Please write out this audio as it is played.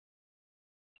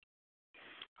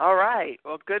All right.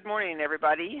 Well, good morning,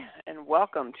 everybody, and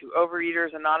welcome to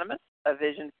Overeaters Anonymous, a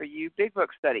Vision for You Big Book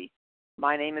Study.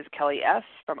 My name is Kelly S.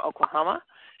 from Oklahoma,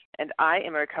 and I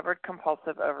am a recovered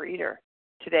compulsive overeater.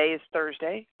 Today is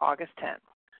Thursday, August 10th.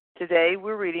 Today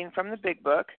we're reading from the Big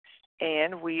Book,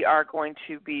 and we are going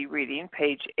to be reading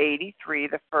page 83,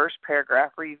 the first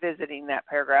paragraph, revisiting that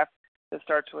paragraph that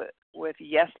starts with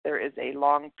yes, there is a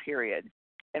long period.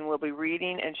 And we'll be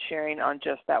reading and sharing on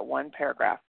just that one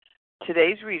paragraph.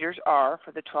 Today's readers are,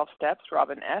 for the 12 Steps,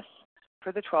 Robin S.,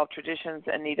 for the 12 Traditions,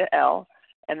 Anita L.,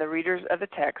 and the readers of the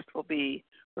text will be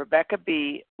Rebecca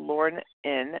B., Lauren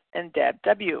N., and Deb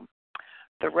W.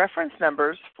 The reference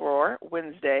numbers for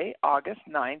Wednesday, August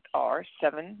 9th are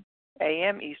 7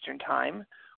 a.m. Eastern Time,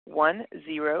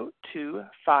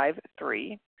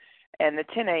 10253, and the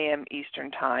 10 a.m.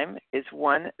 Eastern Time is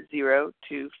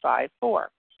 10254.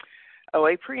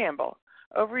 OA Preamble.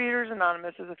 Overeaters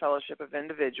Anonymous is a fellowship of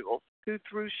individuals who,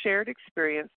 through shared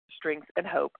experience, strength, and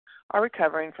hope, are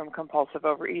recovering from compulsive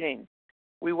overeating.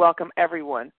 We welcome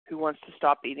everyone who wants to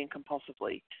stop eating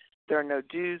compulsively. There are no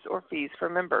dues or fees for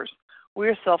members. We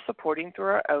are self-supporting through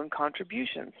our own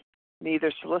contributions, neither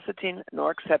soliciting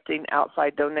nor accepting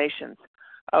outside donations.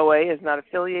 OA is not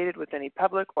affiliated with any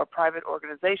public or private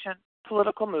organization,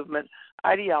 political movement,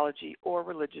 ideology, or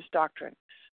religious doctrine.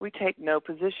 We take no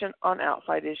position on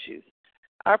outside issues.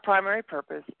 Our primary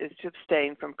purpose is to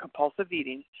abstain from compulsive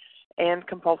eating and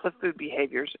compulsive food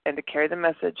behaviors and to carry the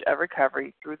message of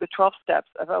recovery through the 12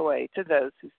 steps of OA to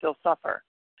those who still suffer.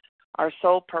 Our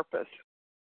sole purpose.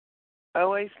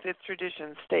 OA's fifth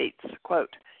tradition states, quote,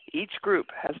 each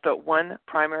group has but one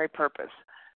primary purpose,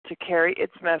 to carry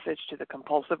its message to the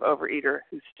compulsive overeater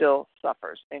who still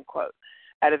suffers, end quote.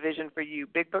 At a Vision for You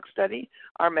Big Book Study,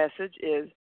 our message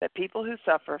is that people who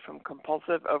suffer from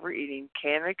compulsive overeating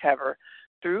can recover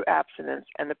through abstinence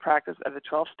and the practice of the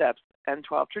 12 steps and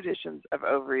 12 traditions of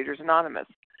Overeaters Anonymous.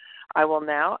 I will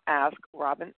now ask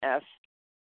Robin S.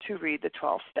 to read the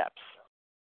 12 steps.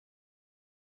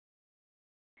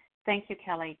 Thank you,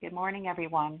 Kelly. Good morning,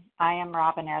 everyone. I am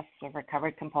Robin S., a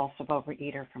recovered compulsive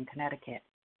overeater from Connecticut.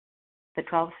 The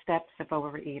 12 steps of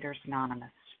Overeaters Anonymous.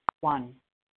 1.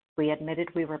 We admitted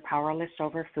we were powerless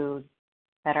over food,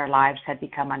 that our lives had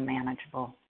become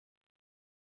unmanageable.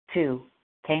 2.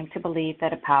 Came to believe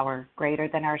that a power greater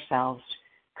than ourselves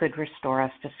could restore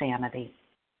us to sanity.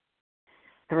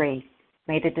 3.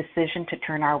 Made a decision to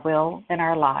turn our will and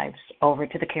our lives over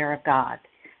to the care of God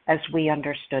as we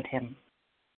understood Him.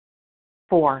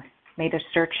 4. Made a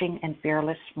searching and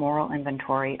fearless moral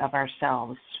inventory of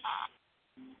ourselves.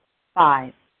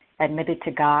 5. Admitted to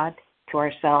God, to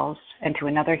ourselves, and to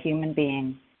another human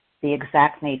being the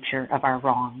exact nature of our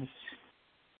wrongs.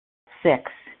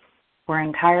 6. We're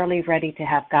entirely ready to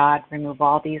have God remove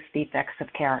all these defects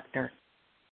of character.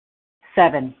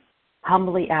 7.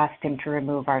 Humbly asked Him to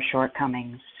remove our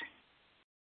shortcomings.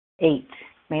 8.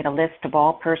 Made a list of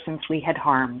all persons we had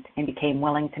harmed and became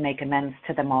willing to make amends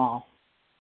to them all.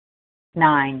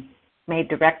 9. Made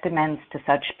direct amends to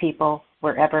such people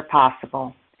wherever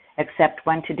possible, except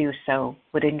when to do so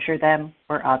would injure them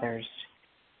or others.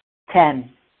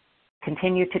 10.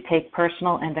 Continued to take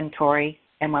personal inventory,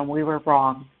 and when we were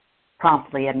wrong,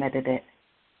 promptly admitted it.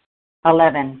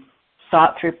 11.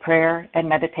 Sought through prayer and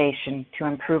meditation to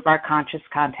improve our conscious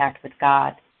contact with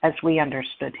God as we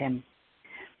understood Him,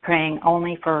 praying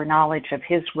only for knowledge of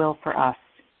His will for us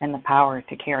and the power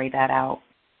to carry that out.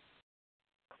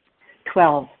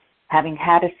 12. Having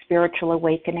had a spiritual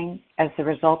awakening as the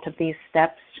result of these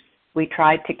steps, we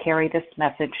tried to carry this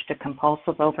message to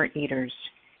compulsive overeaters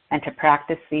and to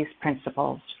practice these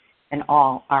principles in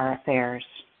all our affairs.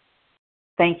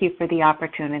 Thank you for the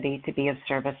opportunity to be of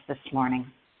service this morning.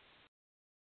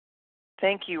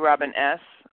 Thank you, Robin S.,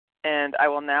 and I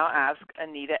will now ask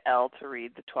Anita L. to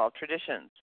read the 12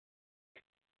 traditions.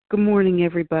 Good morning,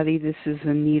 everybody. This is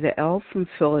Anita L. from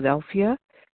Philadelphia.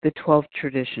 The 12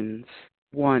 traditions.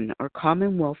 1. Our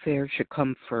common welfare should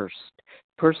come first.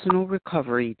 Personal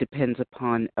recovery depends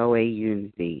upon OA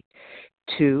unity.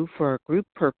 2. For our group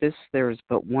purpose, there is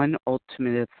but one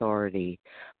ultimate authority,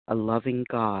 a loving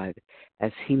God,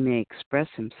 as He may express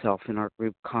Himself in our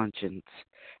group conscience.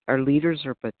 Our leaders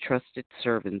are but trusted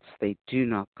servants, they do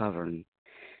not govern.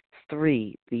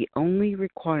 3. The only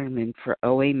requirement for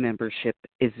OA membership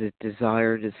is a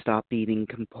desire to stop eating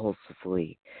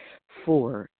compulsively.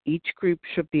 4. Each group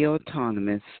should be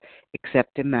autonomous,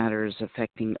 except in matters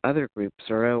affecting other groups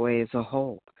or OA as a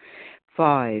whole.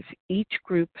 5. Each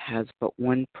group has but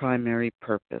one primary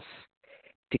purpose,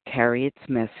 to carry its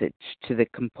message to the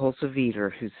compulsive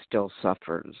eater who still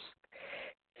suffers.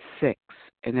 6.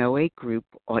 an OA group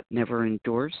ought never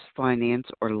endorse, finance,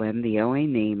 or lend the OA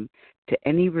name to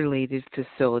any related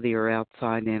facility or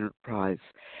outside enterprise,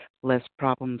 lest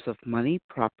problems of money,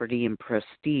 property, and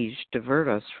prestige divert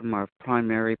us from our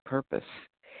primary purpose.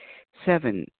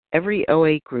 7. Every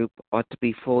OA group ought to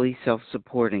be fully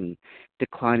self-supporting,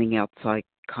 declining outside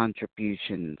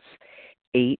contributions.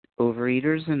 8.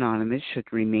 Overeaters Anonymous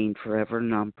should remain forever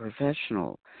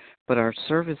non-professional, but our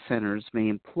service centers may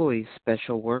employ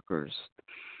special workers.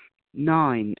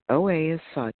 9. OA as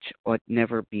such ought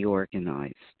never be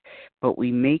organized, but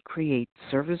we may create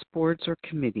service boards or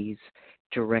committees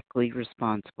directly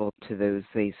responsible to those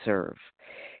they serve.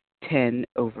 10.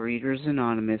 Overeaters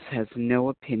Anonymous has no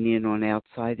opinion on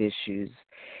outside issues,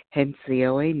 hence the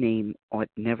OA name ought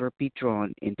never be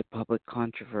drawn into public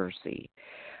controversy.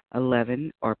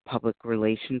 11. Our public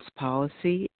relations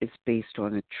policy is based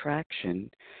on attraction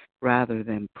rather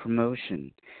than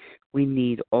promotion. We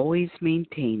need always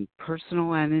maintain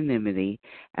personal anonymity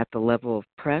at the level of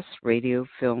press, radio,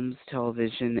 films,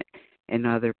 television, and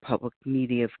other public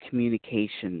media of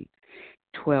communication.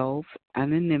 12.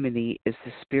 Anonymity is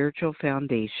the spiritual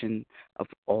foundation of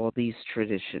all these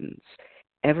traditions,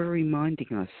 ever reminding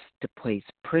us to place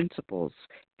principles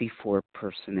before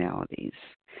personalities.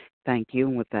 Thank you,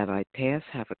 and with that I pass.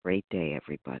 Have a great day,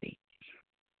 everybody.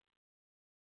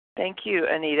 Thank you,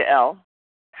 Anita L.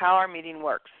 How our meeting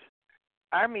works.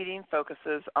 Our meeting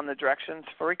focuses on the directions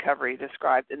for recovery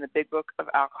described in the Big Book of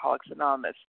Alcoholics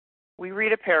Anonymous. We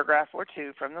read a paragraph or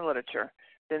two from the literature,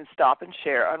 then stop and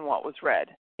share on what was read.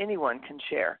 Anyone can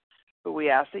share, but we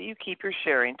ask that you keep your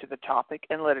sharing to the topic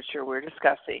and literature we're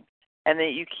discussing, and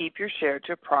that you keep your share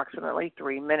to approximately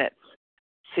 3 minutes.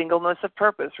 Singleness of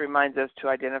purpose reminds us to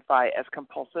identify as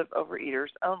compulsive overeaters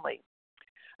only.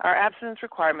 Our abstinence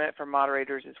requirement for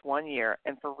moderators is 1 year,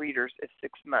 and for readers is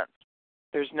 6 months.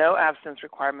 There's no abstinence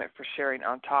requirement for sharing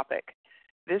on topic.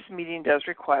 This meeting does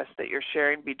request that your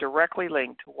sharing be directly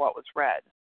linked to what was read.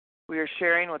 We are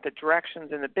sharing what the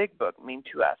directions in the Big Book mean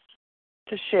to us.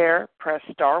 To share, press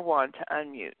 *1 to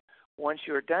unmute. Once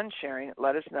you are done sharing,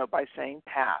 let us know by saying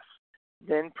pass.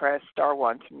 Then press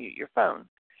 *1 to mute your phone.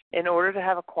 In order to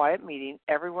have a quiet meeting,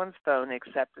 everyone's phone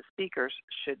except the speaker's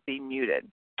should be muted.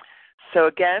 So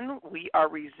again, we are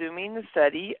resuming the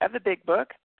study of the Big Book.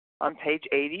 On page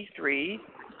 83,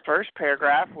 first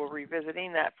paragraph, we're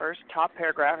revisiting that first top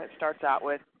paragraph. It starts out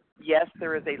with, yes,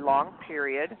 there is a long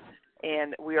period,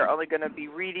 and we are only going to be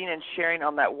reading and sharing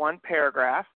on that one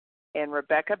paragraph. And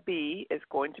Rebecca B. is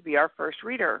going to be our first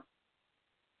reader.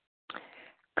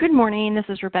 Good morning. This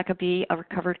is Rebecca B., a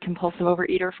recovered compulsive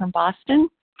overeater from Boston.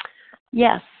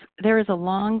 Yes, there is a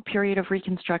long period of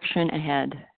reconstruction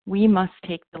ahead. We must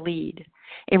take the lead.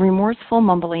 A remorseful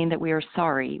mumbling that we are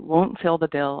sorry won't fill the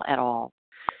bill at all.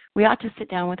 We ought to sit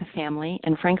down with the family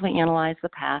and frankly analyze the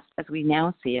past as we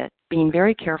now see it, being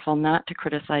very careful not to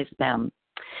criticize them.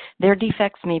 Their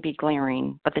defects may be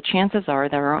glaring, but the chances are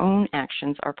that our own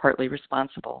actions are partly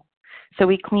responsible. So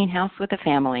we clean house with the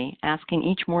family, asking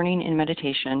each morning in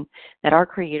meditation that our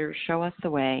Creator show us the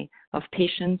way of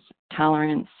patience,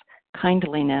 tolerance,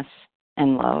 kindliness,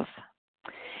 and love.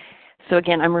 So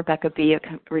again, I'm Rebecca B., a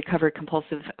recovered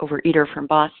compulsive overeater from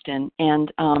Boston.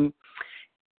 And,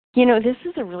 this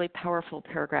is a really powerful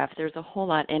paragraph. There's a whole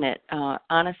lot in it.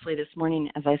 Honestly, this morning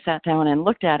as I sat down and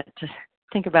looked at it to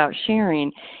think about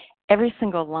sharing, every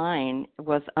single line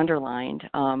was underlined.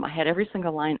 I had every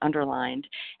single line underlined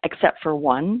except for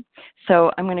one.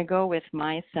 So I'm going to go with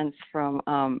my sense from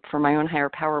my own higher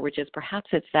power, which is perhaps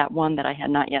it's that one that I had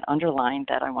not yet underlined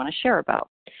that I want to share about.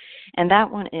 And that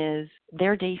one is,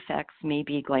 their defects may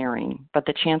be glaring, but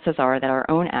the chances are that our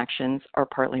own actions are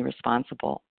partly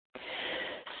responsible.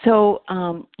 So,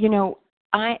 I'm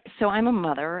a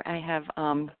mother. I have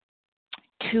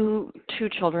two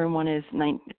children. One is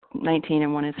 19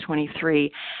 and one is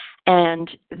 23. And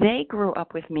they grew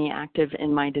up with me active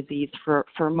in my disease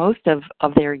for most of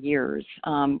their years.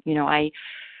 I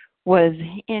was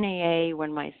in AA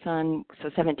when my son,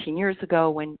 17 years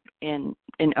ago, when in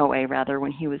OA rather,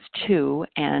 when he was 2,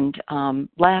 and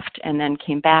left and then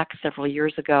came back several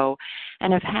years ago,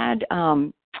 and have had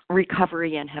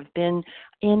recovery and have been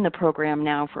in the program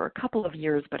now for a couple of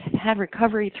years, but have had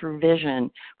recovery through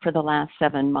vision for the last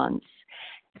 7 months.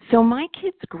 So my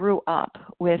kids grew up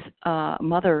with a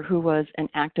mother who was an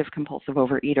active compulsive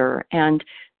overeater, and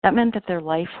that meant that their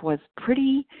life was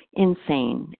pretty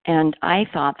insane. And I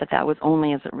thought that that was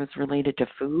only as it was related to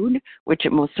food, which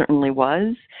it most certainly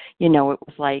was. It was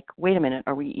like, wait a minute,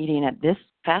 are we eating at this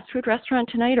fast food restaurant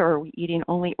tonight, or are we eating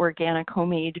only organic,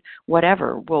 homemade,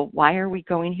 whatever? Well, why are we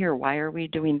going here? Why are we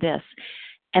doing this?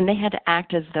 and they had to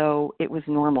act as though it was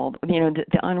normal.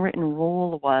 The unwritten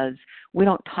rule was we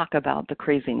don't talk about the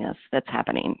craziness that's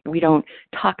happening. We don't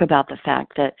talk about the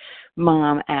fact that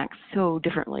mom acts so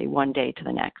differently one day to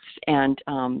the next and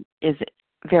is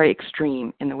very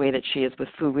extreme in the way that she is with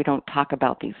food. We don't talk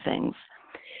about these things.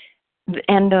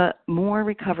 And the more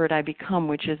recovered I become,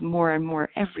 which is more and more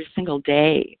every single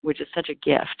day, which is such a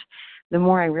gift, the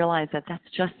more I realize that that's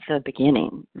just the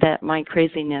beginning, that my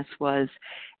craziness was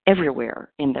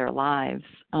everywhere in their lives.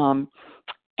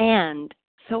 And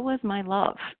so was my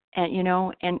love.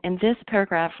 And this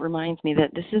paragraph reminds me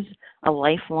that this is a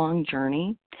lifelong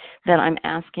journey, that I'm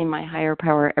asking my higher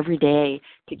power every day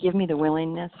to give me the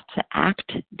willingness to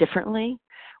act differently,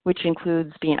 which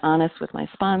includes being honest with my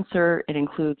sponsor. It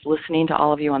includes listening to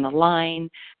all of you on the line,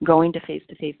 going to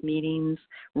face-to-face meetings,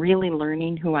 really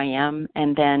learning who I am,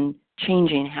 and then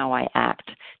changing how I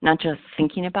act, not just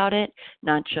thinking about it,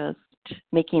 not just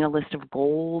making a list of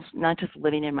goals, not just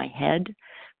living in my head,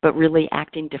 but really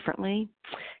acting differently.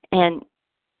 And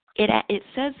it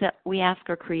says that we ask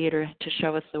our Creator to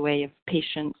show us the way of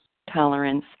patience,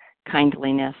 tolerance,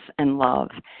 kindliness, and love.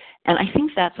 And I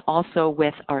think that's also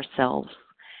with ourselves.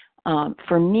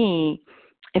 For me,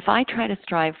 if I try to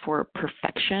strive for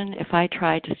perfection, if I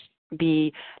try to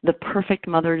be the perfect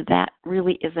mother, that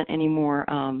really isn't anymore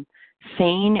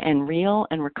sane and real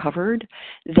and recovered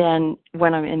than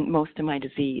when I'm in most of my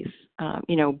disease.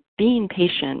 Being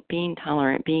patient, being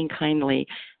tolerant, being kindly,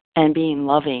 and being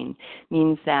loving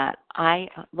means that I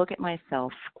look at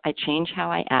myself, I change how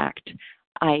I act,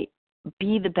 I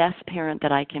be the best parent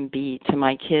that I can be to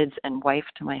my kids and wife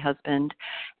to my husband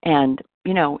and,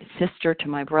 sister to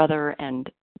my brother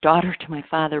and daughter to my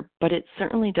father, but it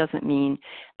certainly doesn't mean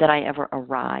that I ever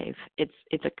arrive. It's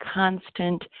a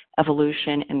constant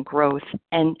evolution and growth,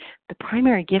 and the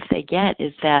primary gift they get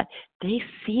is that they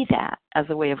see that as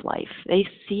a way of life. They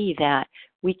see that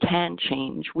we can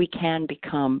change, we can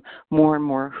become more and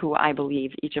more who I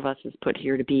believe each of us is put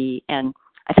here to be, and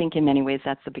I think in many ways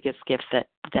that's the biggest gift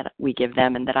that we give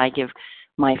them and that I give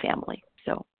my family.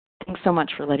 So thanks so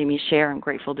much for letting me share. I'm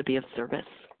grateful to be of service.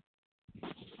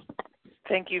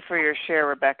 Thank you for your share,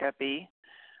 Rebecca B.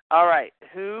 All right.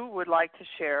 Who would like to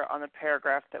share on the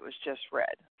paragraph that was just read?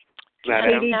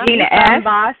 Katie G from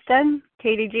Boston.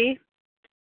 Katie G.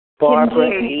 Barbara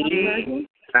Katie E.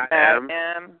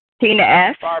 M. Tina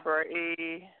S. Barbara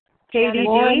E. Katie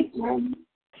G.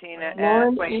 Tina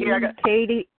S. Wait, here I got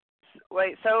Katie.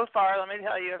 Wait, so far, let me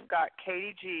tell you, I've got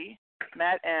Katie G,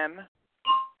 Matt M,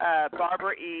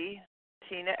 Barbara E,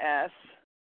 Tina S.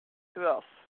 Who else?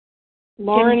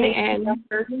 Lauren N.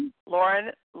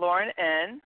 Lauren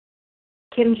N.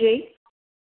 Kim G.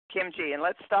 Kim G. And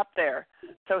let's stop there.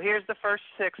 So here's the first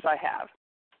 6 I have.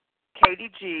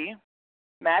 Katie G,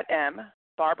 Matt M,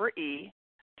 Barbara E,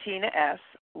 Tina S,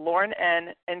 Lauren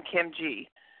N, and Kim G.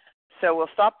 So we'll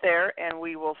stop there, and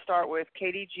we will start with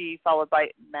Katie G, followed by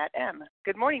Matt M.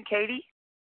 Good morning, Katie.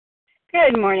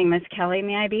 Good morning, Miss Kelly.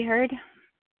 May I be heard?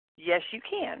 Yes, you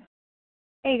can.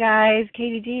 Hey, guys.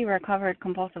 Katie G, recovered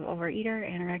compulsive overeater,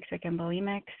 anorexic, and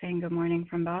bulimic, saying good morning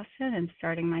from Boston and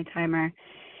starting my timer.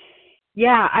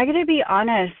 Yeah, I got to be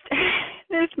honest.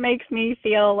 This makes me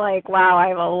feel like, wow, I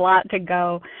have a lot to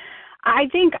go.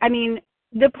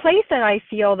 The place that I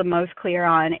feel the most clear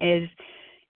on is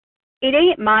it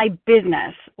ain't my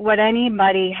business what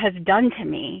anybody has done to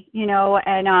me,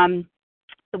 and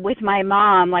with my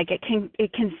mom,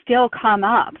 it can still come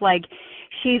up,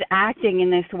 she's acting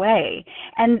in this way.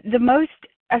 And the most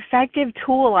effective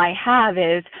tool I have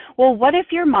is, well, what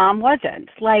if your mom wasn't?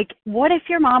 What if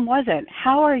your mom wasn't?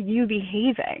 How are you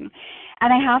behaving?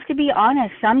 And I have to be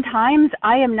honest, sometimes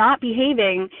I am not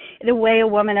behaving the way a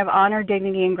woman of honor,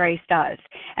 dignity, and grace does.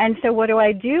 And so what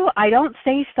do? I don't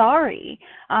say sorry.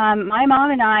 My mom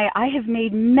and I have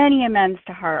made many amends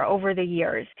to her over the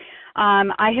years.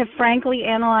 I have frankly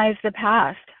analyzed the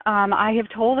past. I have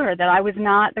told her that I was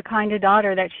not the kind of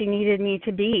daughter that she needed me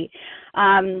to be.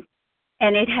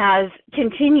 And it has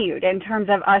continued in terms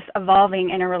of us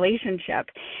evolving in a relationship.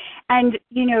 And,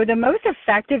 the most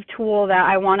effective tool that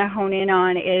I want to hone in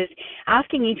on is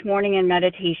asking each morning in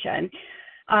meditation.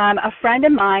 A friend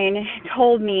of mine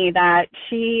told me that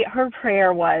her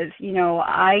prayer was,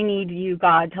 I need you,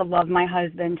 God, to love my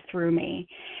husband through me.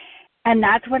 And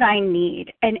that's what I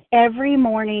need. And every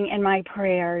morning in my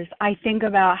prayers, I think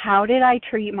about how did I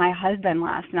treat my husband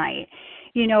last night?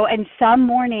 And some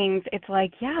mornings it's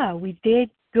like, yeah, we did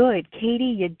good.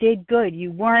 Katie, you did good.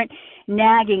 You weren't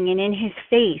nagging and in his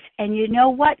face. And you know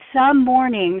what? Some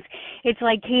mornings it's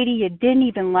like, Katie, you didn't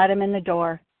even let him in the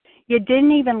door. You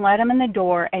didn't even let him in the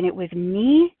door. And it was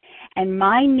me and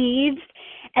my needs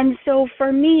And so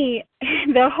for me,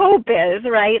 the hope is,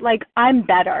 right, like I'm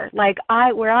better. Like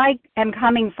where I am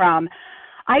coming from,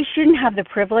 I shouldn't have the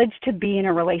privilege to be in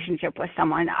a relationship with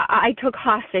someone. I took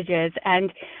hostages,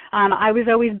 and I was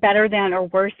always better than or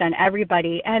worse than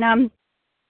everybody. And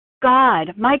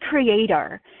God, my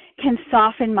creator, can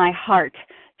soften my heart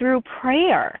through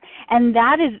prayer. And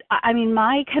that is, I mean,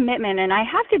 my commitment. And I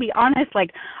have to be honest,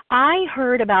 like I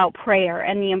heard about prayer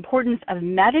and the importance of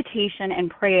meditation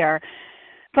and prayer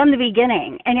from the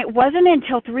beginning. And it wasn't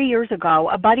until 3 years ago,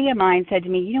 a buddy of mine said to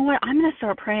me, you know what, I'm going to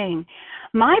start praying.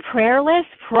 My prayer list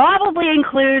probably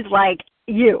includes like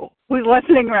you who's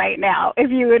listening right now,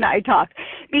 if you and I talk,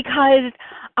 because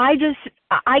I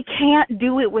can't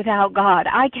do it without God.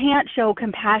 I can't show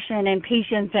compassion and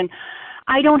patience, and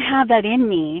I don't have that in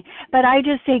me, but I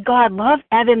just say, God, love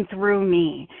Evan through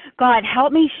me. God,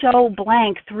 help me show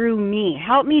blank through me.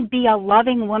 Help me be a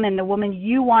loving woman, the woman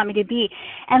you want me to be.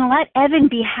 And let Evan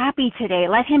be happy today.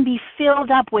 Let him be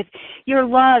filled up with your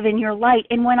love and your light.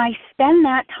 And when I spend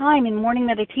that time in morning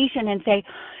meditation and say,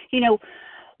 you know,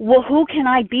 well, who can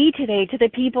I be today to the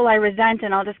people I resent,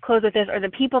 and I'll just close with this, or the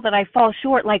people that I fall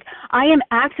short, like I am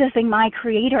accessing my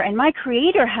Creator, and my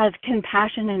Creator has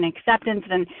compassion and acceptance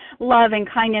and love and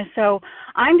kindness. So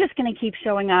I'm just going to keep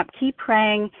showing up, keep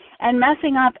praying, and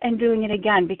messing up and doing it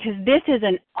again, because this is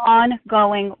an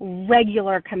ongoing,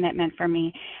 regular commitment for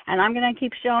me. And I'm going to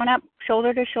keep showing up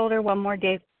shoulder to shoulder one more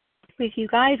day with you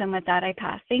guys, and with that I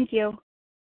pass. Thank you.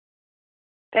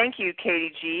 Thank you,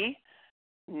 Katie G.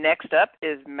 Next up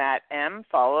is Matt M.,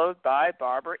 followed by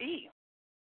Barbara E.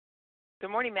 Good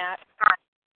morning, Matt.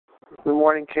 Good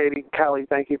morning, Katie. Kelly,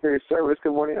 thank you for your service.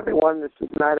 Good morning, everyone. This is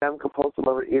Matt M., compulsive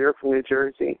overeater from New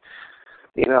Jersey.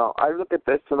 You know, I look at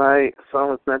this tonight. Someone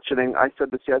was mentioning, I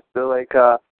said this yesterday, like,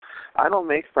 I don't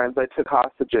make friends. I took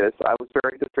hostages. I was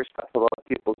very disrespectful of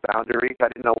people's boundaries. I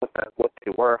didn't know what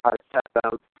they were, how to set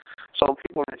them. So when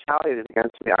people retaliated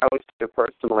against me, I always took it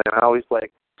personally, and I always,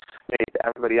 like, made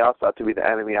everybody else out to be the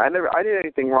enemy. I did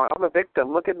anything wrong. I'm a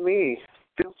victim. Look at me.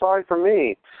 Feel sorry for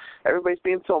me. Everybody's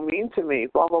being so mean to me,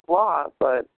 blah, blah, blah.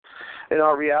 But in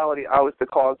all reality, I was the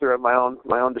causer of my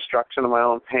own destruction and my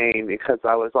own pain, because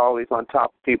I was always on top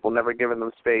of people, never giving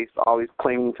them space, always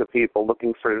clinging to people,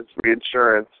 looking for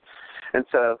reassurance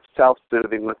instead of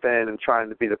self-soothing within and trying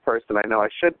to be the person I know I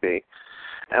should be,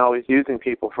 and always using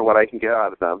people for what I can get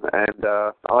out of them. And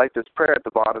I like this prayer at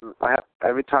the bottom.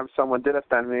 Every time someone did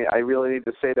offend me, I really need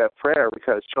to say that prayer,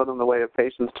 because show them the way of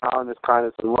patience, tolerance,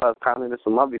 kindness,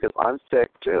 and love, because I'm sick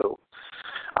too.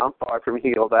 I'm far from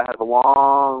healed. I have a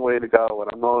long way to go, and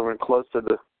I'm not even close to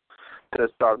the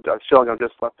start. I'm feeling I've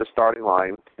just left the starting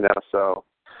line, you know. So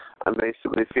I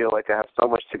basically feel like I have so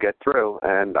much to get through,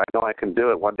 and I know I can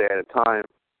do it one day at a time.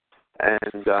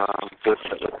 And with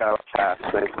that, I'll pass.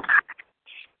 Thank you.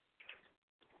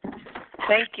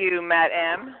 Thank you, Matt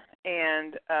M.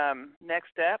 And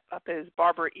next up is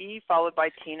Barbara E., followed by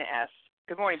Tina S.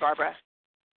 Good morning, Barbara.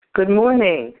 Good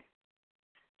morning.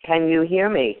 Can you hear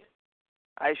me?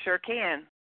 I sure can.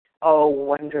 Oh,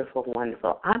 wonderful,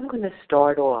 wonderful. I'm going to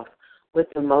start off with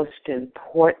the most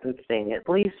important thing, at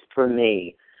least for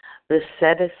me, the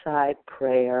set-aside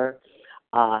prayer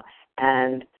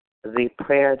and the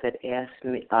prayer that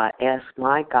asked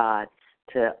my God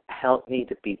to help me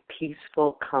to be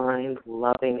peaceful, kind,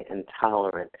 loving, and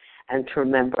tolerant. And to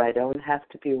remember, I don't have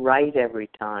to be right every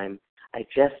time. I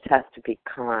just have to be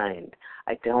kind.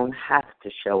 I don't have to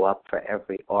show up for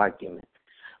every argument.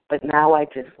 But now I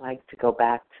just like to go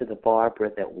back to the Barbara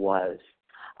that was.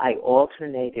 I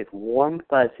alternated warm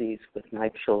fuzzies with my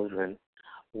children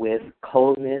with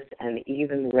coldness and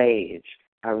even rage.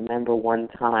 I remember one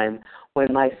time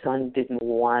when my son didn't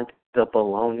want the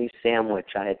bologna sandwich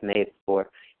I had made for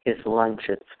his lunch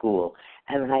at school,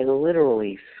 and I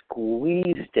literally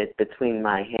squeezed it between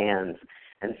my hands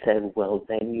and said, well,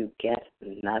 then you get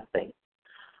nothing.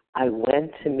 I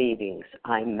went to meetings.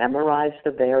 I memorized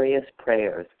the various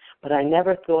prayers, but I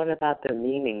never thought about their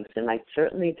meanings, and I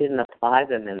certainly didn't apply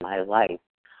them in my life.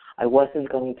 I wasn't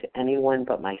going to anyone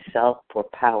but myself for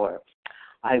power.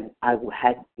 I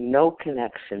had no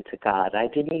connection to God. I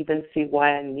didn't even see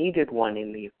why I needed one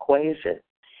in the equation.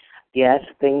 Yes,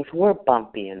 things were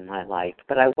bumpy in my life,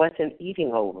 but I wasn't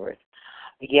eating over it.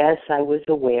 Yes, I was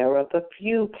aware of a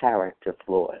few character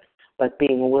flaws, but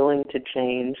being willing to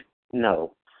change,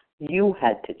 no. You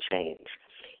had to change.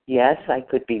 Yes, I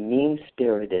could be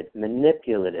mean-spirited,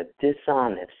 manipulative,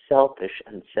 dishonest, selfish,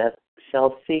 and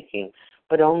self-seeking,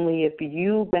 but only if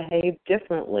you behaved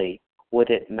differently would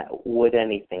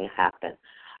anything happen.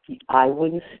 I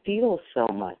wouldn't steal so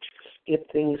much if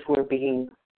things were didn't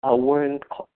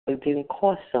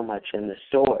cost so much in the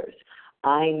stores.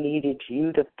 I needed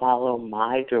you to follow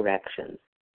my directions.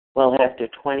 Well, after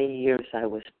 20 years, I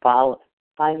was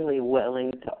finally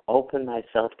willing to open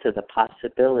myself to the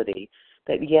possibility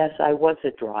that, yes, I was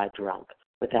a dry drunk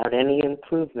without any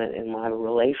improvement in my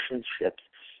relationships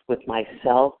with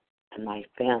myself and my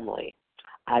family.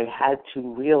 I had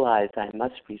to realize I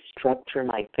must restructure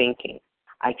my thinking.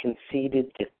 I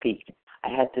conceded defeat. I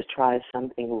had to try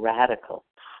something radical.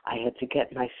 I had to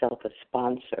get myself a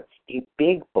sponsor, a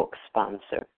big book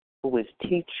sponsor, who was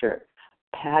teacher,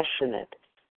 passionate,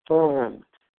 firm,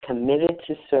 committed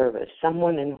to service,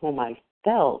 someone in whom I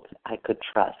felt I could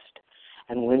trust.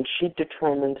 And when she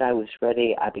determined I was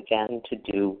ready, I began to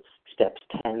do steps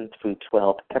 10 through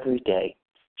 12 every day.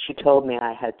 She told me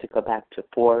I had to go back to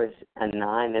 4 and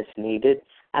 9 as needed,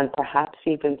 and perhaps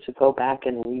even to go back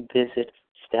and revisit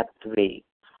step 3.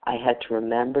 I had to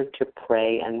remember to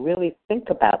pray and really think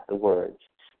about the words,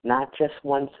 not just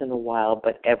once in a while,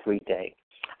 but every day.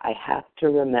 I have to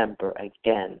remember,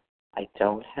 again, I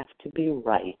don't have to be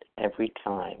right every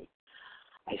time.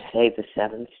 I say the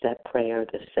 7-step prayer,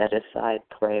 the set-aside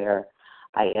prayer.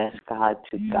 I ask God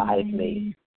to guide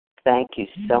me. Thank you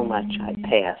so much. I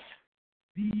pass.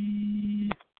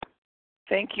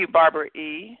 Thank you, Barbara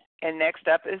E. And next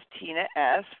up is Tina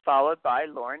S., followed by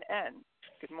Lauren N.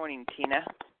 Good morning, Tina.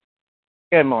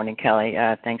 Good morning, Kelly.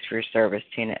 Thanks for your service.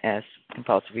 Tina S.,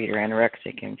 compulsive eater,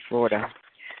 anorexic in Florida.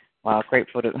 Wow,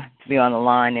 grateful to be on the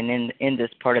line and in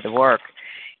this part of the work.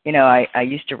 You know, I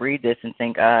used to read this and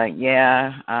think,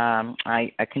 I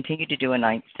continue to do a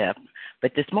 9th step.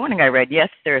 But this morning I read, yes,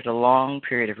 there's a long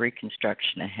period of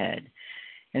reconstruction ahead.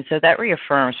 And so that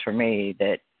reaffirms for me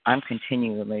that I'm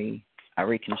continually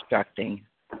reconstructing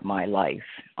my life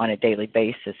on a daily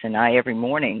basis. And I, every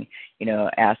morning,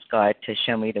 ask God to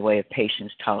show me the way of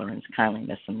patience, tolerance,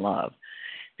 kindliness, and love.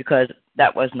 Because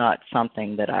that was not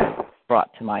something that I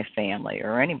brought to my family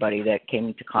or anybody that came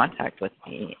into contact with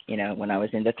me, when I was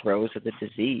in the throes of the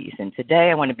disease. And today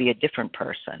I want to be a different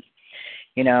person,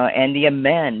 and the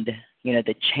amend,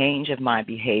 the change of my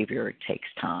behavior takes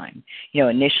time.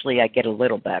 Initially I get a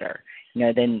little better,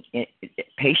 then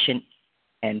patient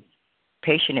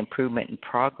improvement and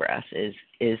progress is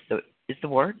the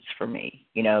words for me,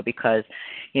 because,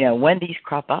 when these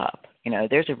crop up,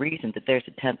 there's a reason that there's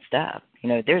a 10th step.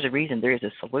 There's a reason there's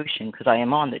a solution because I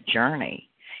am on the journey.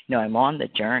 I'm on the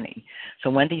journey. So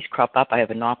when these crop up, I have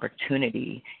an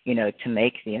opportunity, to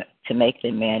make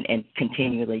them in and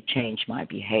continually change my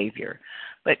behavior.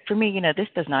 But for me, this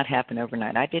does not happen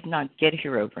overnight. I did not get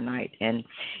here overnight. And,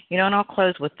 and I'll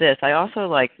close with this. I also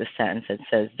like the sentence that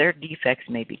says, their defects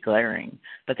may be glaring,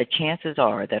 but the chances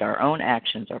are that our own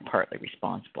actions are partly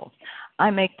responsible. I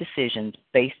make decisions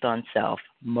based on self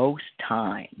most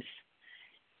times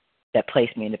that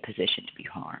place me in a position to be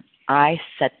harmed. I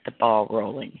set the ball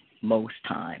rolling most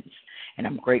times. And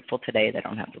I'm grateful today that I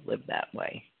don't have to live that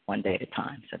way, one day at a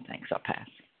time. So thanks. I'll pass.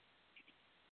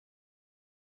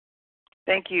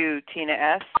 Thank you, Tina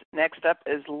S. Next up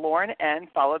is Lauren N.,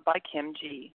 followed by Kim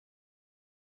G.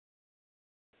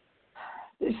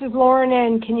 This is Lauren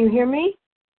N. Can you hear me?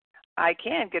 I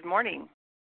can. Good morning.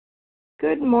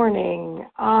 Good morning.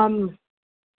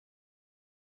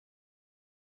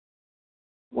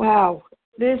 Wow.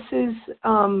 This is,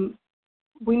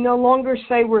 we no longer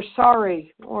say we're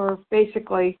sorry, or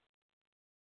basically,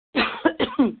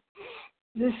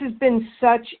 this has been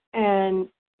such an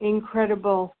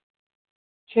incredible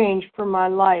change for my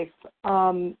life.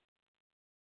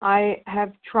 I've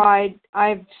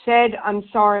said I'm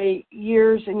sorry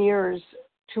years and years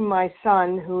to my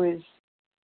son, who is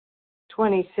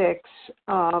 26,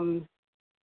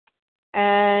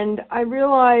 and I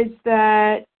realized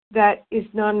that is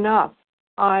not enough.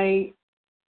 I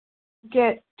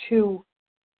get to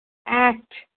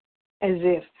act as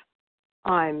if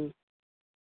I'm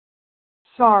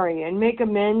sorry and make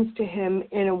amends to him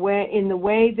in the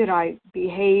way that I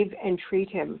behave and treat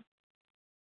him.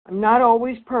 I'm not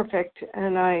always perfect,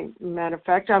 and matter of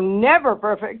fact, I'm never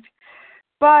perfect,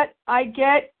 but I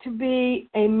get to be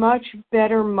a much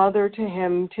better mother to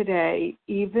him today,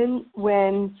 even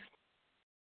when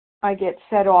I get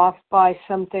set off by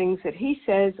some things that he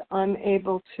says. I'm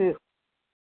able to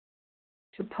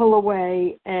pull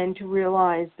away and to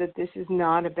realize that this is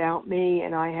not about me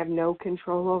and I have no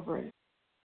control over it.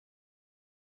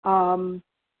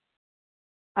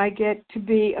 I get to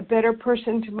be a better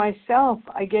person to myself.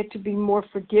 I get to be more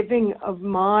forgiving of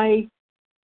my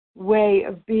way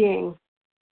of being,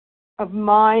 of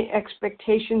my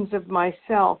expectations of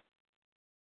myself,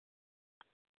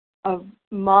 of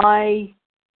my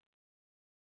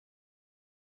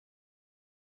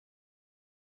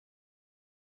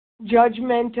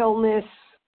judgmentalness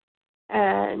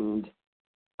and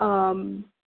the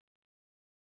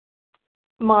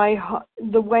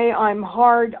way I'm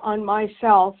hard on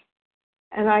myself,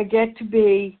 and I get to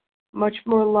be much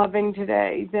more loving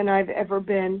today than I've ever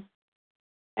been.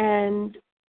 And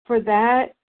for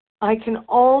that, I can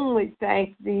only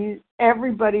thank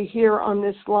everybody here on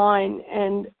this line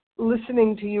and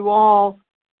listening to you all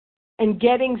and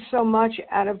getting so much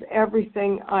out of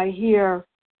everything I hear,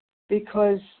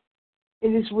 because it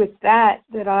is with that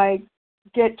I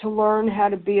get to learn how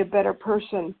to be a better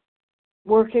person,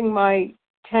 working my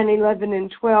 10, 11,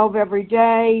 and 12 every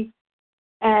day.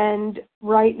 And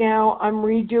right now I'm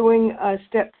redoing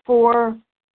step 4.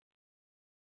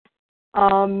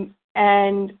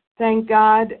 And thank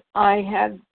God I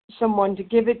have someone to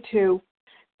give it to,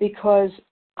 because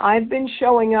I've been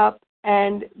showing up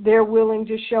and they're willing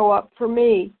to show up for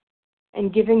me,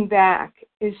 and giving back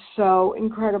is so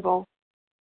incredible.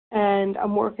 And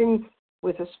I'm working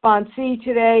with a sponsee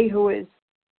today who is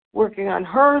working on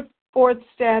her 4th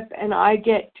step, and I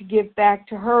get to give back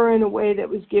to her in a way that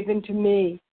was given to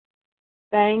me.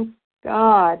 Thank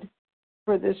God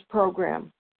for this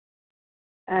program.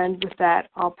 And with that,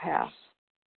 I'll pass.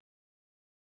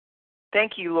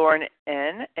 Thank you, Lauren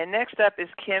N. And next up is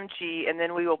Kim G., and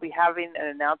then we will be having an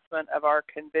announcement of our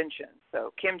convention.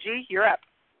 So, Kim G., you're up.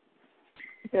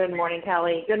 Good morning,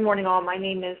 Kelly. Good morning, all. My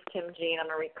name is Kim G., and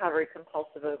I'm a recovered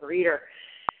compulsive overeater.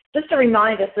 Just to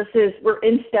remind us, we're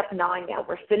in step 9 now.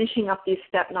 We're finishing up these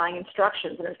step 9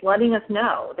 instructions, and it's letting us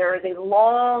know there is a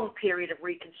long period of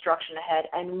reconstruction ahead,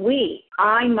 and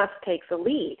I must take the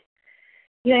lead.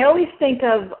 You know, I always think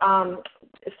of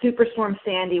Superstorm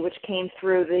Sandy, which came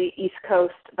through the East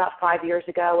Coast about 5 years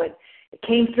ago, and it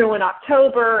came through in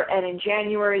October, and in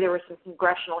January there were some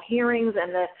congressional hearings,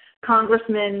 and the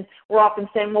congressmen were often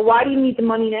saying, well, why do you need the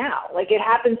money now? Like, it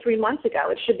happened 3 months ago.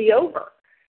 It should be over.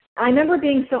 I remember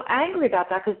being so angry about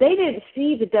that because they didn't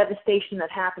see the devastation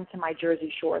that happened to my Jersey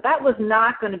Shore. That was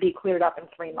not going to be cleared up in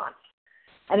 3 months.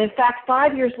 And in fact,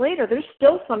 5 years later, there's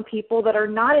still some people that are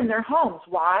not in their homes.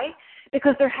 Why?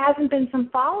 Because there hasn't been some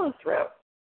follow-through.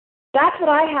 That's what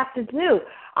I have to do.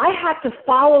 I have to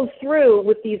follow through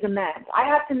with these amends. I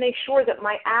have to make sure that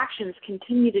my actions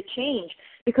continue to change,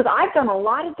 because I've done a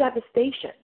lot of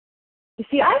devastation. You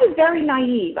see, I was very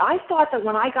naive. I thought that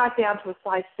when I got down to a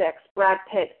size 6, Brad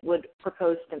Pitt would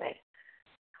propose to me.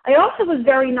 I also was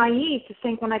very naive to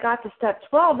think when I got to step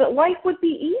 12 that life would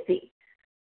be easy.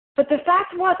 But the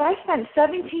fact was, I spent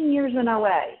 17 years in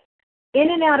OA,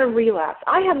 in and out of relapse.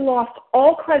 I had lost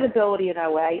all credibility in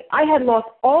OA. I had lost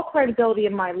all credibility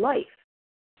in my life.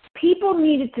 People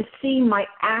needed to see my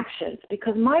actions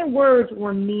because my words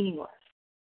were meaningless.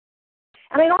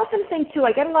 And I often think, too,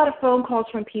 I get a lot of phone calls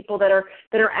from people that are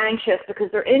anxious because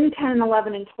they're in 10,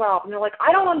 11, and 12, and they're like,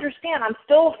 I don't understand. I'm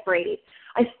still afraid.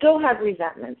 I still have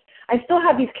resentments. I still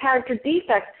have these character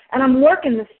defects, and I'm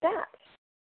working the steps.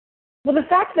 Well, the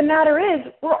fact of the matter is,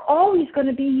 we're always going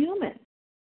to be human.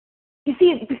 You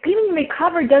see, being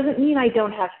recovered doesn't mean I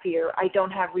don't have fear, I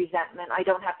don't have resentment, I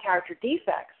don't have character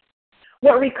defects.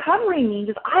 What recovery means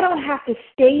is I don't have to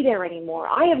stay there anymore.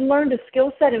 I have learned a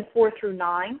skill set in 4 through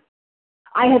 9.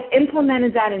 I have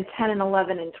implemented that in 10 and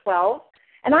 11 and 12,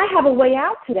 and I have a way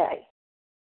out today.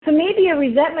 So maybe a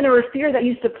resentment or a fear that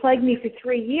used to plague me for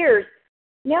 3 years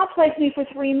now plagues me for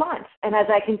 3 months. And as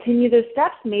I continue those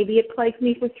steps, maybe it plagues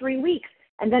me for 3 weeks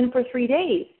and then for 3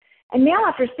 days. And now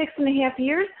after 6.5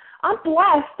 years, I'm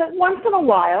blessed that once in a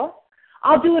while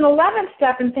I'll do an 11th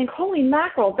step and think, holy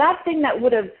mackerel, that thing that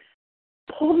would have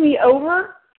pulled me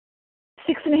over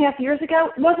 6.5 years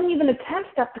ago wasn't even a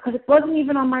 10th step because it wasn't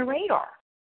even on my radar.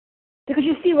 Because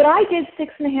you see, what I did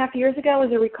 6.5 years ago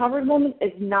as a recovered woman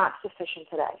is not sufficient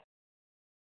today.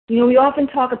 You know, we often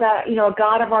talk about, a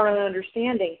God of our own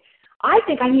understanding. I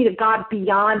think I need a God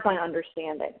beyond my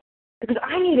understanding. Because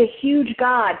I need a huge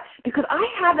God. Because I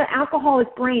have an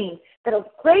alcoholic brain that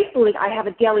gratefully I have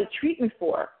a daily treatment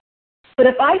for. But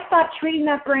if I stop treating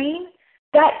that brain,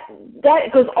 that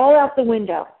goes all out the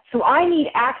window. So I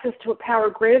need access to a power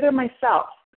greater than myself.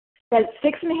 That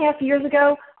 6.5 years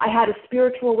ago, I had a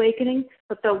spiritual awakening,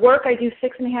 but the work I do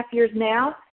 6.5 years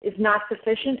now is not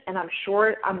sufficient, and I'm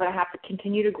sure I'm going to have to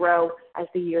continue to grow as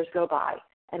the years go by.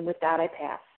 And with that, I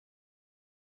pass.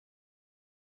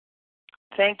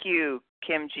 Thank you,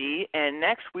 Kim G. And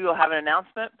next, we will have an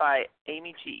announcement by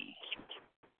Amy G.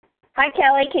 Hi,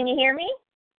 Kelly. Can you hear me?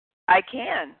 I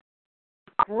can.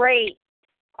 Great.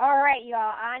 All right,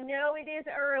 y'all. I know it is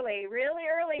early, really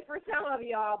early for some of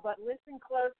y'all, but listen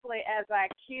closely as I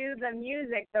cue the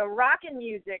music, the rockin'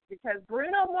 music, because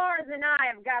Bruno Mars and I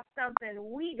have got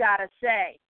something we got to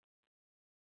say.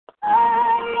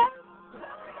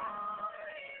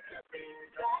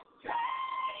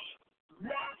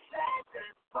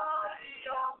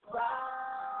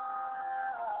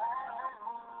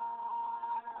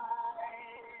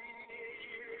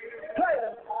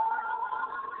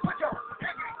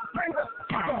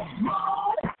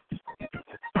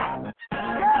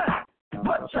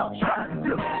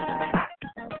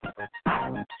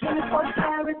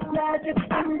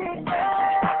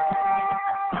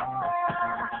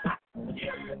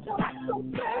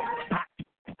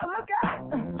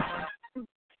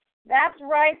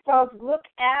 right, folks, look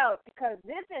out, because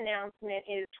this announcement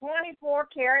is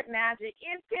 24 Karat Magic.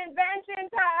 It's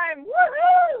convention time.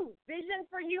 Woohoo! Vision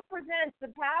for You presents The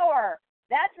Power.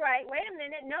 That's right. Wait a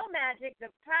minute. No magic.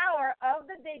 The Power of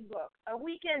the Big Book. A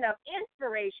weekend of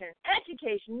inspiration,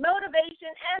 education,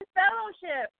 motivation, and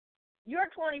fellowship.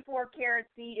 Your 24-karat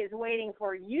seat is waiting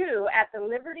for you at the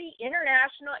Liberty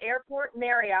International Airport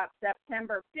Marriott,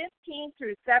 September 15th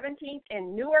through 17th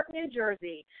in Newark, New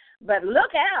Jersey. But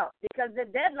look out, because the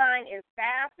deadline is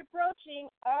fast approaching,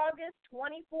 August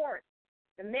 24th.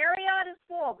 The Marriott is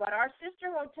full, but our sister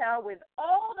hotel with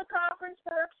all the conference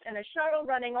perks and a shuttle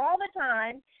running all the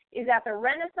time is at the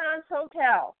Renaissance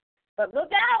Hotel. But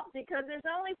look out, because there's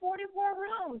only 44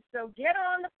 rooms, so get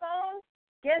on the phone,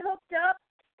 get hooked up,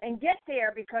 and get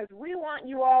there, because we want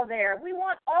you all there. We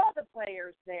want all the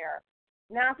players there.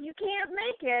 Now, if you can't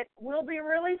make it, we'll be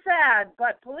really sad.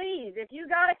 But please, if you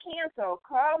got to cancel,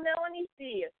 call Melanie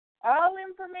C. All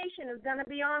information is going to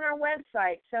be on our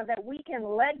website so that we can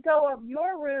let go of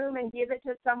your room and give it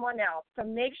to someone else. So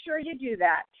make sure you do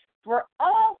that. For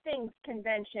all things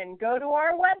convention, go to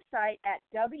our website at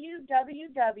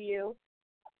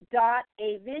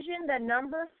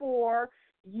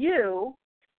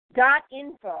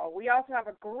www.avision4u.info. We also have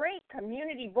a great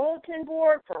community bulletin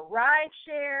board for ride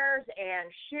shares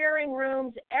and sharing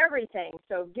rooms, everything.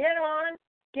 So get on,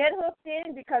 get hooked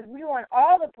in, because we want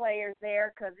all the players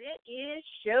there, because it is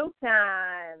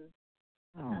showtime.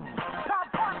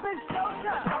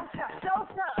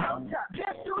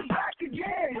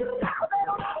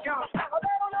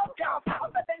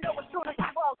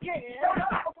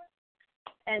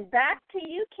 And back to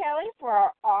you, Kelly, for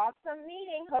our awesome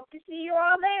meeting. Hope to see you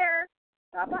all there.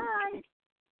 Bye-bye.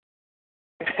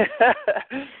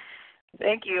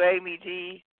 Thank you, Amy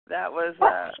G. That was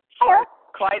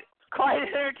quite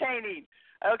entertaining.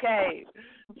 Okay,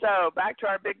 so back to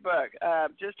our big book.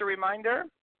 Just a reminder,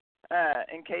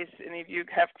 in case any of you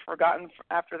have forgotten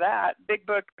after that, big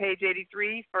book, page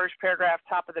 83, first paragraph,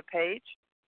 top of the page.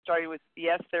 Starting with,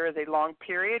 yes, there is a long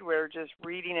period. We're just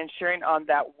reading and sharing on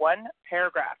that one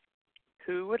paragraph.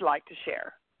 Who would like to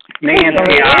share?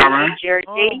 Nancy R.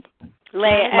 Jersey.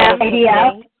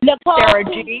 Leah Nicole. Sarah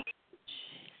G.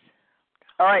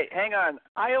 All right, hang on.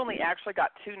 I only actually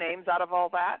got two names out of all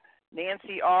that,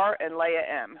 Nancy R. and Leah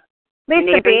M.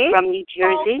 Lisa B. from New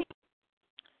Jersey.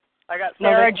 I got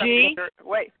Laura G.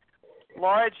 Wait,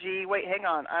 Laura G. Wait, hang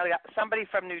on. I got somebody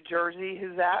from New Jersey.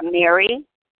 Who's that? Mary.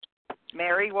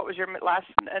 Mary, what was your last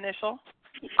initial?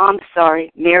 I'm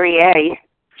sorry, Mary A.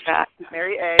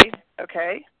 Mary A.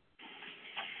 Okay.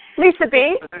 Lisa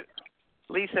B.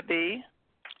 Lisa B.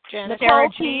 Sarah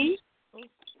G.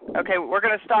 Okay, we're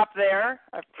going to stop there.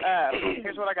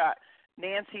 Here's what I got.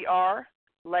 Nancy R.,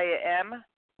 Leah M.,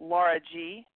 Laura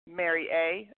G., Mary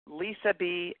A., Lisa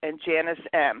B., and Janice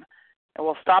M. And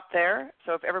we'll stop there.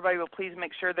 So if everybody will please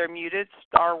make sure they're muted,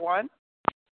 *1.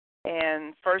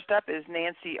 And first up is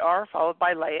Nancy R., followed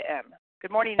by Leah M.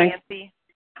 Good morning, Nancy.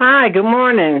 Hi, good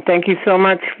morning. Thank you so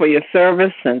much for your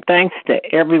service, and thanks to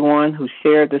everyone who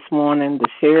shared this morning. The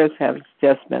shares have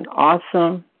just been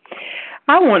awesome.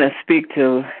 I want to speak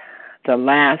to the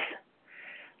last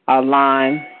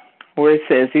line where it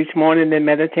says, each morning in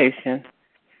meditation,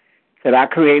 that our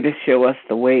Creator show us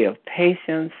the way of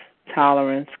patience,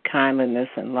 tolerance, kindness,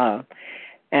 and love.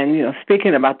 And,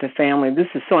 speaking about the family, this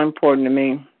is so important to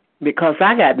me because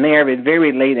I got married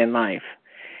very late in life.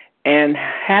 And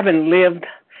having lived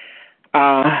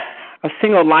a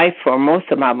single life for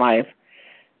most of my life,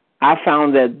 I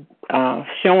found that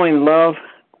showing love,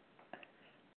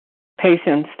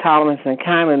 patience, tolerance, and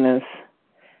kindness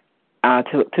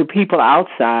to people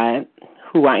outside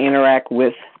who I interact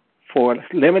with for a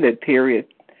limited period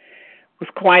was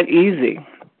quite easy.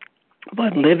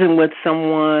 But living with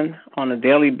someone on a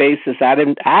daily basis,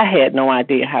 I had no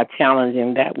idea how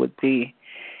challenging that would be,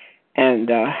 and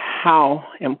how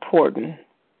important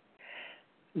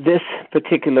this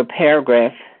particular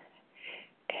paragraph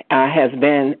has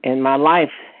been in my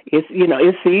life. It's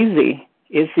easy.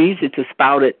 It's easy to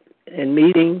spout it in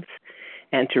meetings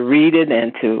and to read it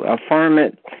and to affirm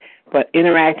it, but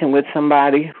interacting with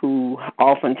somebody who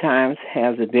oftentimes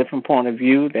has a different point of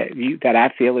view that I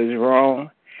feel is wrong,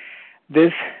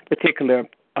 this particular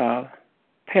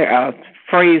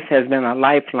phrase has been a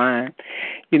lifeline.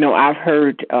 I've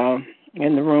heard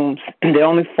in the rooms, the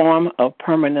only form of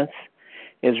permanence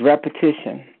is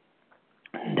repetition.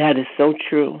 That is so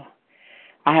true.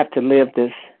 I have to live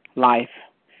this life.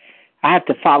 I have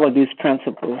to follow these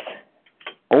principles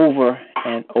over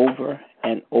and over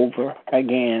and over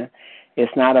again.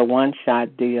 It's not a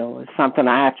one-shot deal. It's something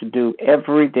I have to do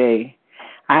every day.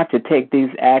 I have to take these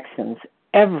actions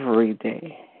every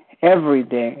day,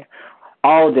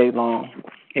 all day long,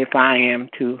 if I am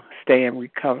to stay in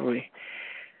recovery.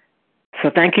 So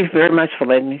thank you very much for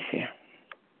letting me share.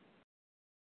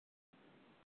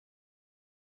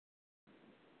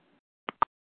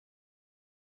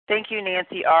 Thank you,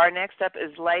 Nancy R. Next up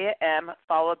is Leah M.,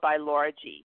 followed by Laura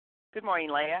G. Good morning,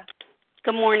 Leah.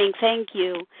 Good morning. Thank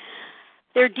you.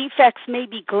 Their defects may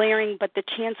be glaring, but the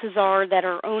chances are that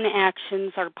our own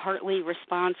actions are partly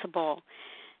responsible.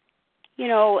 You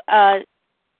know,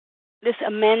 this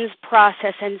amends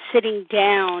process and sitting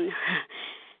down,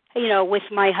 you know, with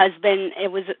my husband,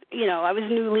 it was, you know, I was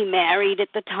newly married at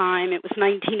the time. It was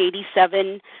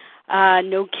 1987,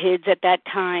 no kids at that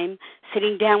time,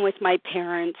 sitting down with my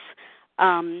parents,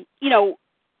 you know,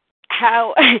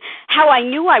 how I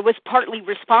knew I was partly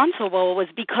responsible was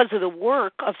because of the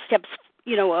work of steps,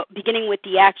 you know, beginning with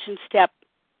the action step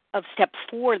of step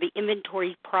 4, the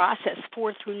inventory process,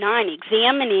 4 through 9,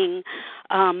 examining,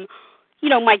 you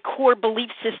know, my core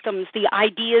belief systems, the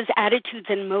ideas, attitudes,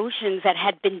 and emotions that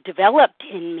had been developed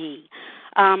in me.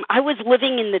 I was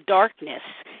living in the darkness.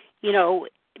 You know,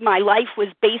 my life was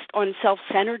based on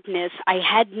self-centeredness. I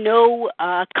had no,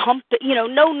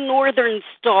 no northern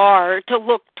star to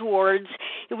look towards.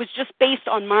 It was just based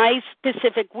on my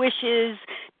specific wishes,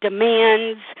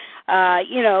 demands,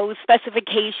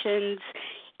 specifications.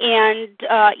 And,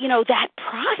 that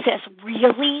process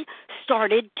really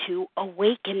started to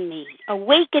awaken me,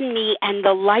 and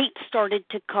the light started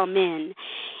to come in.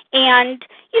 And,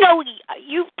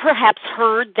 you've perhaps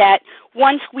heard that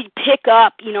once we pick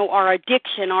up, our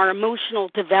addiction, our emotional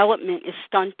development is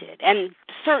stunted. And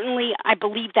certainly I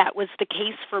believe that was the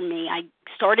case for me. I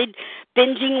started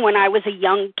binging when I was a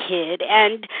young kid.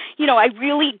 And, I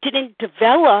really didn't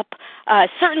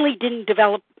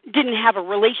didn't have a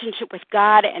relationship with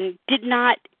God and did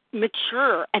not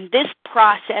mature, and this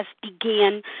process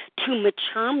began to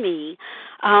mature me.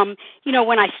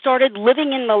 When I started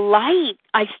living in the light,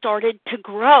 I started to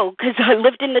grow because I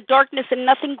lived in the darkness and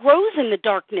nothing grows in the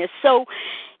darkness. So,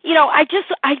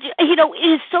 it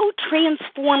is so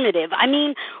transformative. I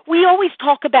mean, we always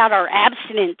talk about our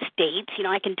abstinence dates.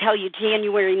 I can tell you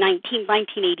January 19,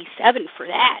 1987 for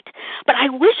that. But I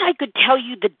wish I could tell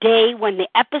you the day when the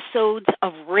episodes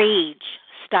of rage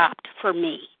stopped for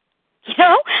me.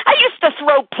 I used to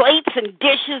throw plates and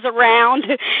dishes around,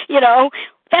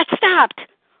 that stopped.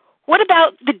 What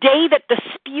about the day that the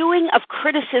spewing of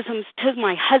criticisms to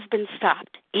my husband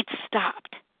stopped? It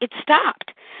stopped. It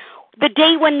stopped. The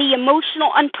day when the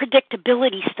emotional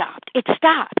unpredictability stopped, it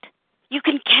stopped. You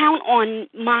can count on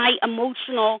my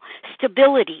emotional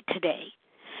stability today.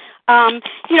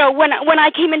 When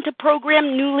I came into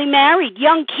program, newly married,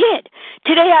 young kid.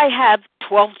 Today I have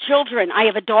 12 children. I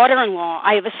have a daughter-in-law.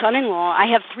 I have a son-in-law. I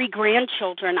have 3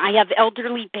 grandchildren. I have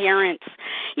elderly parents.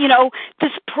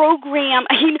 This program,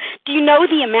 do you know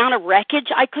the amount of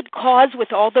wreckage I could cause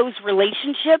with all those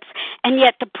relationships? And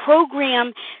yet the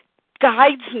program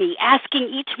guides me, asking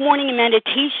each morning in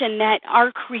meditation that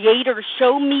our Creator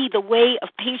show me the way of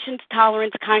patience,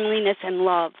 tolerance, kindliness, and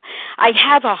love. I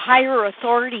have a higher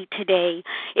authority today.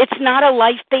 It's not a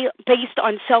life based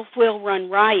on self-will run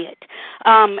riot.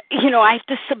 I have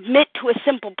to submit to a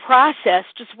simple process,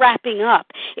 just wrapping up.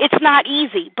 It's not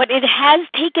easy, but it has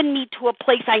taken me to a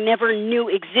place I never knew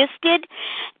existed,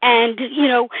 and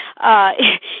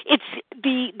it's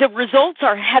the results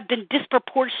have been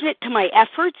disproportionate to my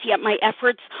efforts, yet my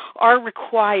efforts are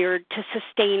required to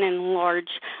sustain and enlarge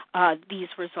these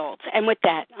results. And with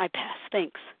that, I pass.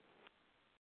 Thanks.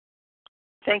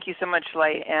 Thank you so much,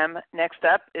 Leigh M. Next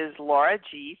up is Laura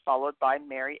G., followed by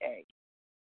Mary A.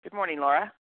 Good morning,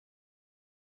 Laura.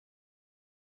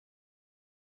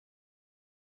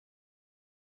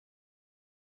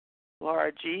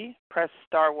 Laura G., press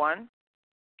star 1.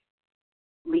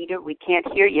 Leader, we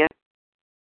can't hear you.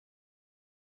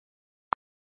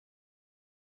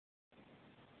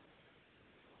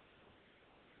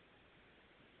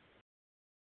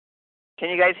 Can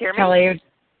you guys hear me?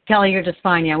 Kelly, you're just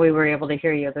fine. Yeah, we were able to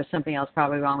hear you. There's something else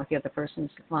probably wrong with the other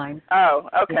person's line. Oh,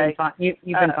 okay. You've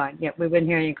been fine. Yeah, we've been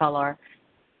hearing you call Laura.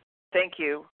 Thank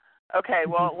you. Okay,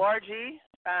 well, Laura G.,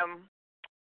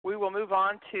 we will move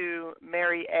on to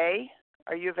Mary A.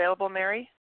 Are you available, Mary?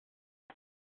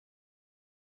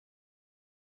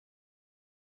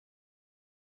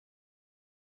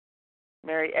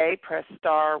 Mary A., press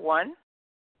star 1.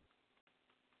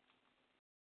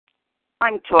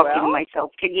 I'm talking to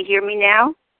myself. Can you hear me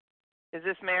now? Is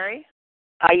this Mary?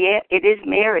 Yeah, it is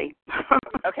Mary.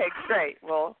 Okay, great.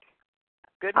 Well,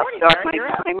 good morning, I'll start Mary.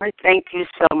 my timer. Thank you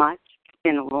so much. It's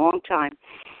been a long time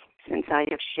since I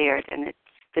have shared, and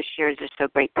the shares are so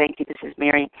great. Thank you. This is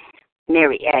Mary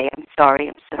Mary A. I'm sorry.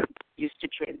 I'm so used to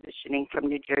transitioning from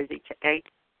New Jersey to A.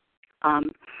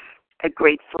 A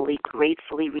gratefully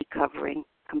recovering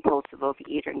compulsive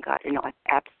overeater and God,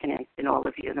 abstinence and all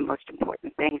of you, the most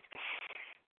important things.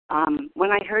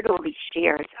 When I heard all these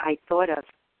shares, I thought of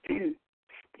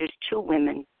there's two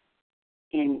women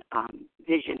in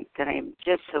Vision that I am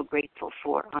just so grateful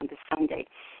for on the Sunday.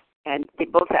 And they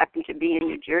both happen to be in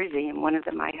New Jersey, and one of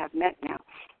them I have met now,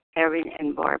 Erin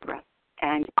and Barbara.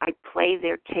 And I play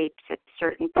their tapes at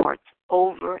certain parts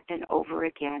over and over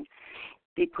again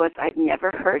because I've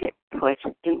never heard it put.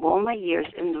 In all my years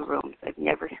in the rooms, I've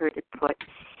never heard it put.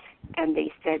 And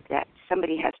they said that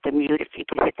somebody has to mute if you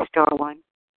could hit star one.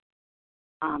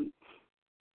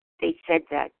 They said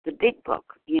that the big book,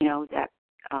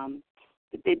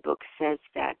 the big book says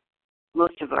that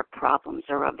most of our problems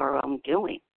are of our own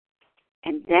doing.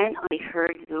 And then I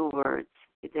heard the words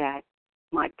that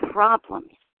my problems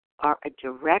are a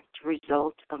direct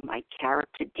result of my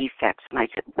character defects. And I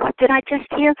said, what did I just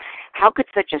hear? How could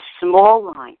such a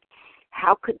small line,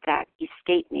 how could that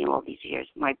escape me all these years?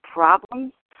 My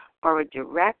problems are a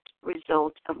direct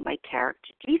result of my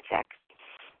character defects.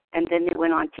 And then they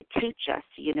went on to teach us,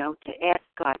 to ask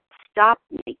God, stop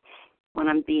me when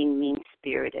I'm being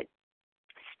mean-spirited.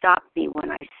 Stop me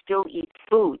when I still eat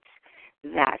foods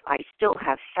that I still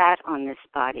have fat on this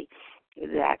body,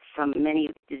 that from many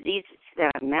diseases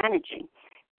that I'm managing,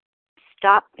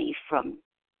 stop me from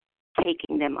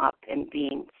taking them up and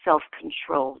being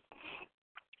self-controlled.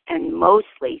 And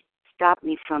mostly stop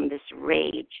me from this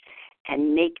rage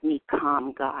and make me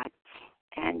calm, God.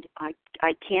 And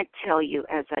I can't tell you,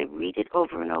 as I read it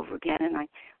over and over again, and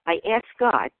I ask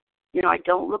God, I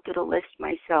don't look at a list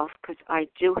myself because I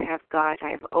do have God.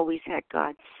 I have always had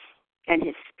God and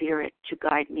His Spirit to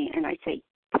guide me. And I say,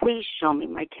 please show me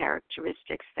my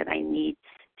characteristics that I need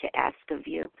to ask of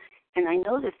you. And I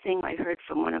know the thing I heard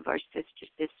from one of our sisters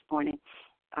this morning,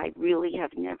 I really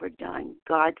have never done.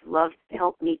 God,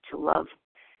 help me to love.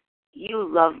 You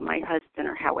love my husband,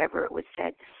 or however it was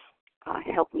said.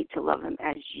 Help me to love him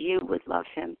as you would love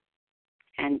him.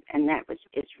 And that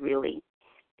is really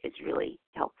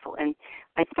helpful. And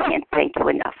I can't thank you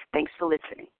enough. Thanks for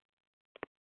listening.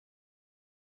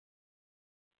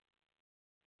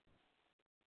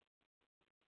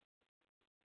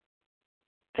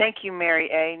 Thank you, Mary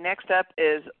A. Next up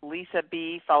is Lisa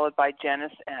B., followed by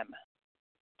Janice M.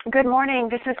 Good morning.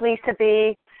 This is Lisa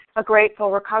B., a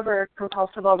grateful, recovered,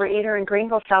 compulsive overeater in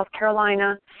Greenville, South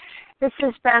Carolina. This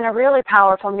has been a really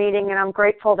powerful meeting, and I'm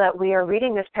grateful that we are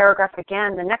reading this paragraph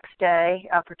again the next day,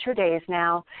 for 2 days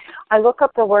now. I look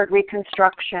up the word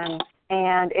reconstruction,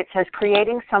 and it says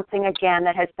creating something again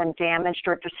that has been damaged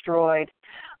or destroyed,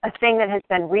 a thing that has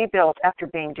been rebuilt after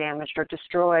being damaged or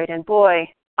destroyed. And boy,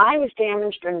 I was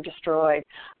damaged and destroyed.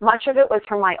 Much of it was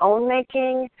from my own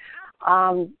making.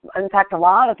 In fact, a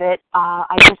lot of it,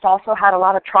 I just also had a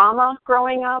lot of trauma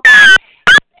growing up.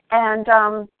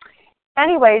 And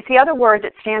anyways, the other word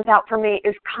that stands out for me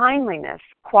is kindliness,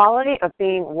 quality of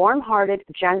being warm-hearted,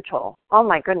 gentle. Oh,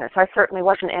 my goodness, I certainly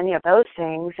wasn't any of those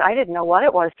things. I didn't know what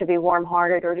it was to be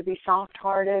warm-hearted or to be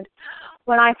soft-hearted.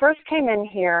 When I first came in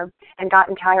here and got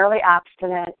entirely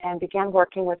abstinent and began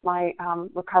working with my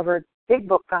recovered Big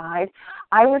Book guide,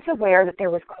 I was aware that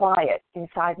there was quiet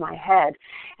inside my head.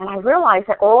 And I realized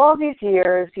that all these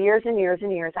years and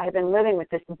years, I had been living with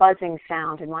this buzzing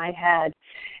sound in my head.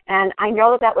 And I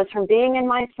know that was from being in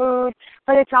my food,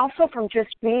 but it's also from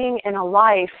just being in a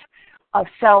life of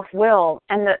self-will.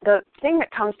 And the thing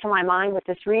that comes to my mind with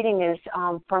this reading is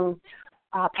from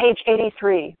page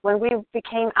 83, when we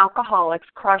became alcoholics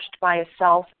crushed by a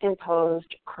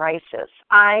self-imposed crisis.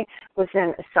 I was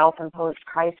in a self-imposed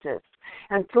crisis,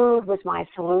 and food was my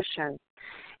solution.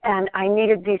 And I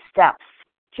needed these steps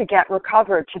to get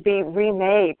recovered, to be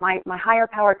remade. My higher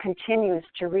power continues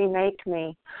to remake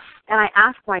me. And I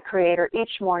ask my Creator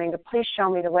each morning to please show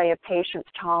me the way of patience,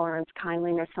 tolerance,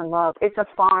 kindliness, and love. It's a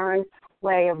foreign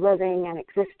way of living and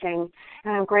existing,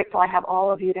 and I'm grateful I have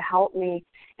all of you to help me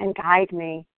and guide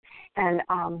me and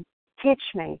teach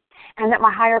me, and that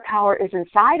my higher power is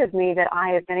inside of me that I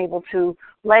have been able to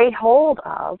lay hold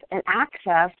of and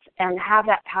access and have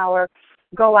that power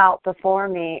go out before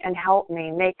me and help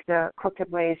me make the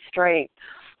crooked ways straight.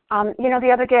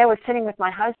 The other day I was sitting with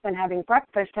my husband having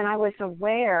breakfast, and I was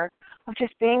aware of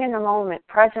just being in the moment,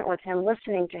 present with him,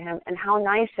 listening to him, and how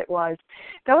nice it was.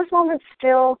 Those moments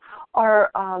still are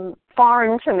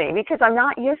foreign to me because I'm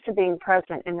not used to being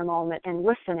present in the moment and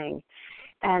listening.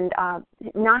 and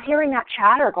not hearing that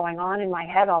chatter going on in my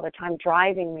head all the time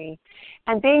driving me,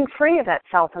 and being free of that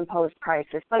self-imposed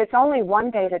crisis. But it's only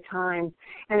one day at a time,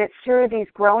 and it's through these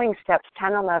growing steps,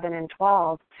 10, 11, and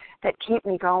 12, that keep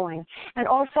me going. And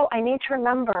also, I need to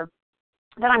remember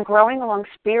that I'm growing along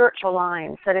spiritual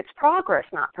lines, that it's progress,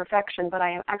 not perfection, but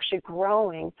I am actually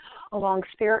growing along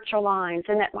spiritual lines,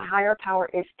 and that my higher power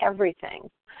is everything.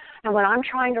 And when I'm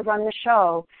trying to run the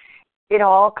show, it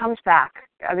all comes back.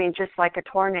 I mean, just like a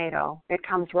tornado, it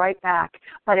comes right back.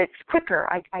 But it's quicker.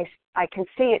 I can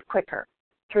see it quicker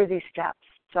through these steps.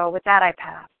 So with that, I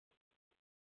pass.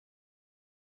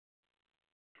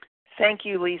 Thank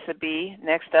you, Lisa B.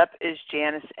 Next up is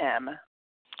Janice M.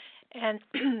 And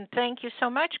thank you so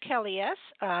much, Kelly S.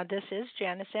 This is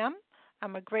Janice M.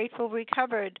 I'm a grateful,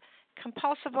 recovered,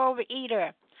 compulsive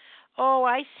overeater. Oh,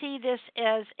 I see this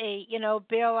as a,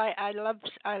 Bill, I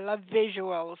love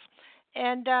visuals.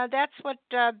 And that's what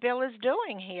Bill is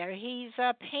doing here. He's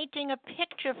painting a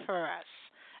picture for us,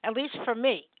 at least for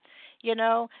me.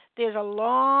 There's a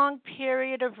long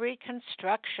period of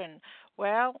reconstruction.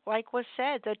 Well, like was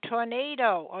said, the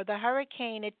tornado or the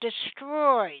hurricane, it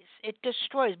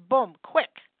destroys, boom, quick,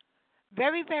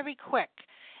 very, very quick.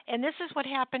 And this is what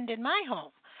happened in my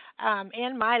home,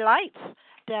 in my life,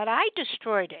 that I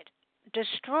destroyed it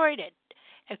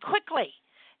quickly.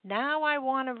 Now I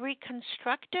want to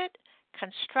reconstruct it.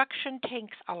 Construction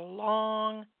takes a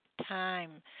long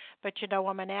time. But,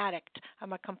 I'm an addict.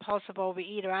 I'm a compulsive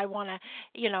overeater. I want to,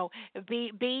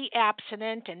 be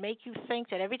abstinent and make you think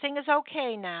that everything is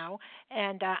okay now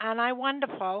and I'm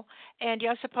wonderful and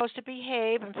you're supposed to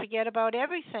behave and forget about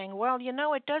everything. Well,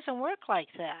 it doesn't work like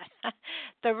that.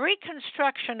 The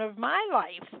reconstruction of my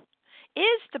life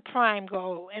is the prime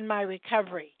goal in my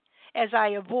recovery as I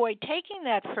avoid taking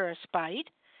that first bite.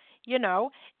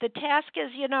 The task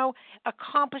is,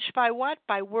 accomplished by what?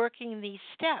 By working these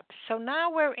steps. So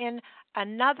now we're in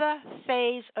another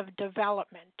phase of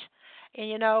development.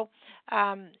 And,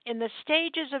 in the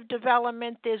stages of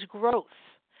development, there's growth.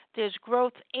 There's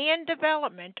growth and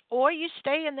development, or you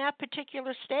stay in that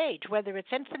particular stage, whether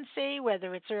it's infancy,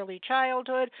 whether it's early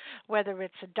childhood, whether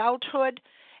it's adulthood.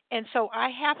 And so I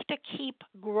have to keep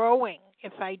growing.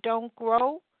 If I don't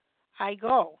grow, I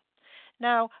go.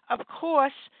 Now, of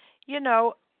course,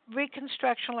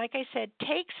 reconstruction, like I said,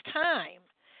 takes time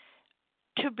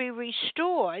to be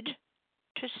restored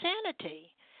to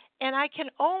sanity. And I can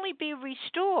only be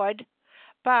restored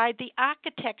by the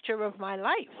architecture of my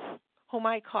life, whom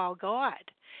I call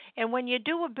God. And when you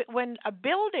do when a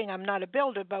building, I'm not a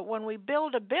builder, but when we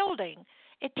build a building,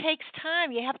 it takes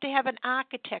time. You have to have an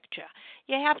architecture.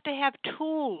 You have to have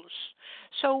tools.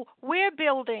 So we're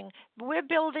building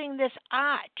this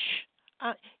arch,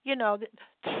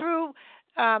 through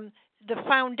the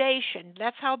foundation.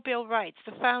 That's how Bill writes,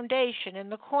 the foundation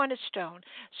and the cornerstone,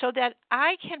 so that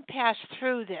I can pass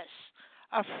through this,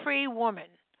 a free woman.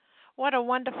 What a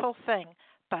wonderful thing.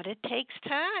 But it takes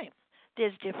time.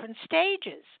 There's different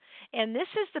stages. And this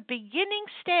is the beginning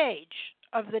stage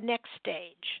of the next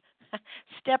stage,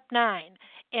 step 9,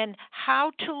 and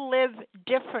how to live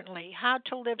differently, how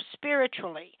to live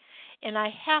spiritually. And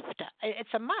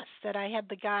it's a must that I have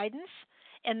the guidance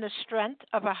and the strength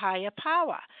of a higher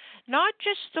power. Not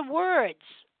just the words,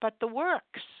 but the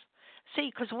works.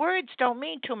 See, because words don't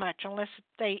mean too much unless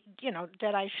they,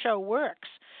 that I show works.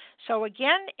 So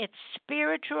again, it's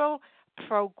spiritual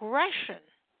progression,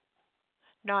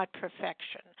 not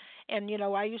perfection. And,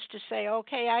 I used to say,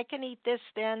 okay, I can eat this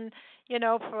then,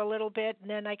 for a little bit, and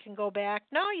then I can go back.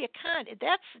 No, you can't.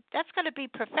 That's got to be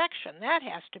perfection. That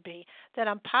has to be that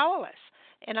I'm powerless.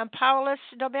 And I'm powerless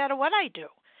no matter what I do.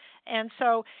 And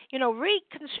so,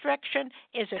 reconstruction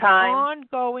is an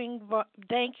ongoing,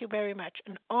 thank you very much,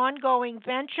 an ongoing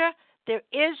venture. There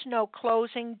is no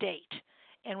closing date.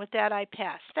 And with that, I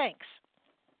pass. Thanks.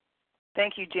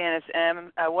 Thank you, Janice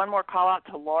M. One more call out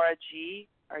to Laura G.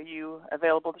 Are you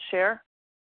available to share?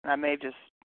 I may have just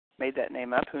made that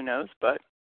name up. Who knows? But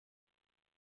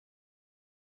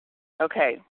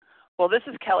okay. Well, this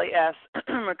is Kelly S.,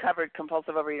 recovered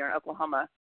compulsive overeater in Oklahoma.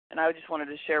 And I just wanted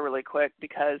to share really quick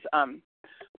because I'm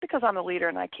the leader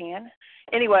and I can.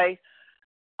 Anyway,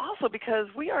 also because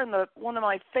we are in one of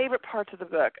my favorite parts of the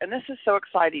book, and this is so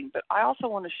exciting, but I also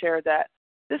want to share that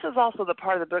this is also the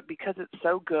part of the book because it's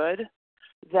so good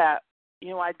that,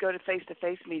 I'd go to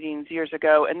face-to-face meetings years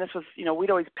ago, and this was, we'd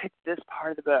always pick this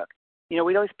part of the book. We'd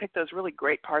always pick those really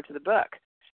great parts of the book.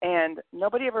 And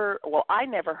I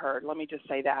never heard, let me just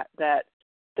say that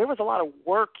there was a lot of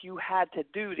work you had to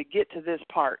do to get to this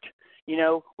part.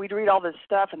 We'd read all this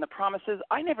stuff and the promises.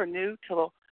 I never knew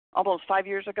till almost 5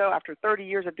 years ago, after 30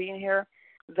 years of being here,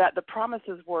 that the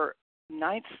promises were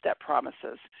ninth step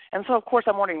promises. And so, of course,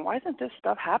 I'm wondering, why isn't this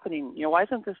stuff happening? Why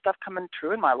isn't this stuff coming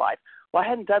true in my life? Well, I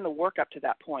hadn't done the work up to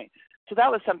that point. So that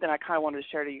was something I kind of wanted to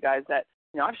share to you guys, that,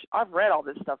 I've read all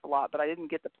this stuff a lot, but I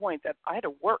didn't get the point that I had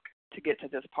to work to get to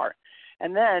this part.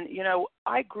 And then,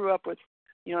 I grew up with,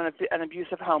 an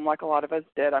abusive home, like a lot of us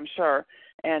did, I'm sure.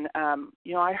 And,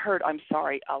 I heard "I'm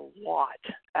sorry" a lot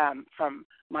from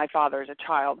my father as a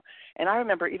child. And I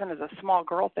remember even as a small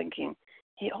girl thinking,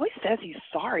 he always says he's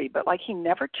sorry, but like he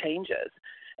never changes.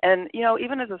 And,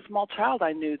 even as a small child,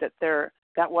 I knew that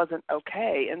that wasn't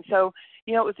okay. And so,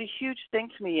 it was a huge thing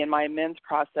to me in my amends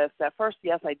process. At first,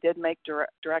 yes, I did make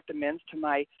direct amends to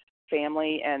my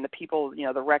family and the people,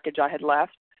 the wreckage I had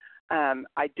left.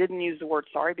 I didn't use the word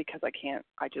sorry because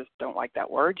I just don't like that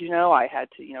word. I had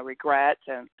to, regret.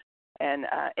 And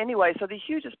anyway, so the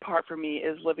hugest part for me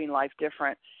is living life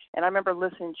different. And I remember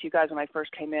listening to you guys when I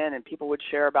first came in, and people would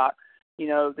share about,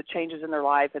 the changes in their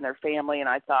life and their family. And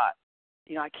I thought,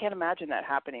 I can't imagine that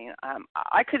happening.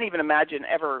 I couldn't even imagine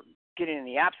ever getting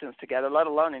any abstinence together, let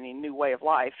alone any new way of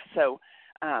life. So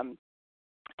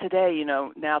today,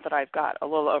 now that I've got a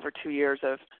little over 2 years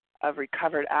of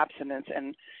recovered abstinence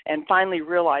and finally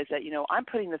realize that, I'm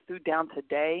putting the food down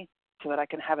today so that I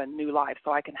can have a new life,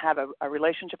 so I can have a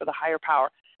relationship with a higher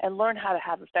power and learn how to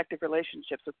have effective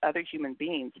relationships with other human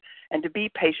beings and to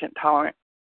be patient, tolerant,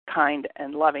 kind,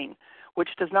 and loving, which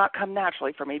does not come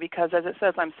naturally for me because, as it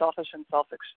says, I'm selfish and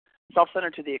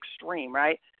self-centered to the extreme,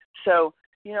 right? So,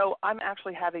 I'm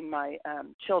actually having my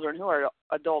children, who are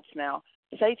adults now,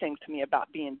 say things to me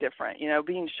about being different,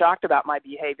 being shocked about my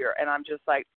behavior. And I'm just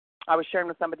like, I was sharing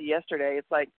with somebody yesterday,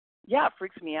 it's like, yeah, it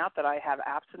freaks me out that I have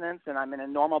abstinence and I'm in a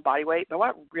normal body weight, but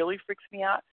what really freaks me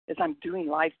out is I'm doing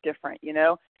life different,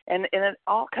 and it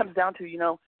all comes down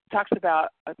to, talks about,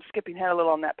 skipping ahead a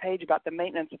little on that page, about the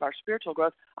maintenance of our spiritual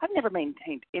growth. I've never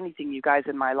maintained anything, you guys,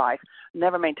 in my life.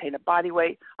 Never maintained a body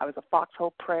weight. I was a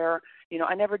foxhole prayer.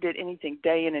 I never did anything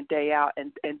day in and day out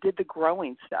and did the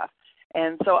growing stuff.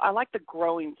 And so I like the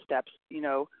growing steps,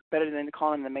 better than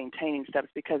calling the maintaining steps,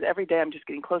 because every day I'm just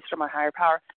getting closer to my higher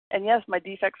power. And yes, my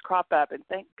defects crop up, and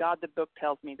thank God the book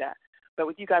tells me that. But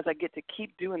with you guys, I get to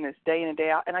keep doing this day in and day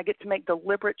out, and I get to make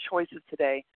deliberate choices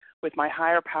today with my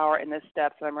higher power in this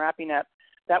steps. And I'm wrapping up.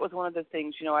 That was one of the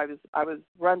things, I was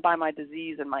run by my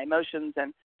disease and my emotions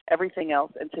and everything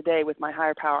else. And today, with my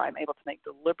higher power, I'm able to make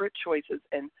deliberate choices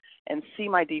and see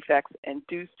my defects and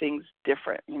do things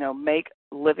different, make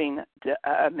living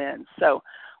amends. So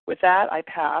with that, I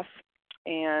pass.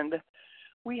 And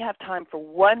we have time for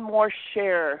one more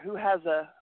share. Who has a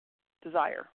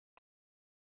desire?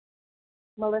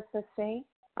 Melissa C.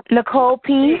 Nicole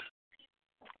P.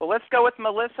 Well, let's go with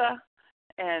Melissa.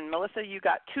 And Melissa, you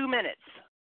got 2 minutes.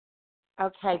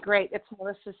 Okay, great. It's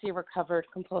Melissa C., recovered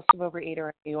compulsive overeater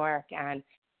in New York. And,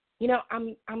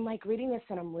 I'm like reading this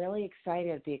and I'm really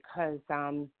excited because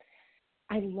I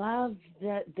love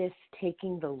this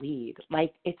taking the lead.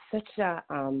 Like it's such an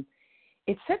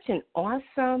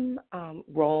awesome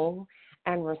role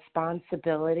and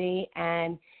responsibility.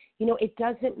 And, it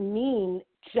doesn't mean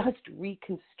just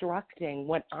reconstructing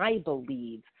what I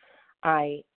believe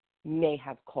I may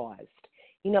have caused.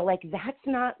 That's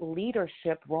not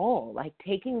leadership role. Like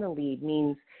taking the lead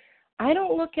means I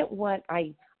don't look at what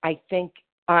I think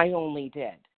I only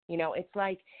did. It's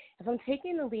like if I'm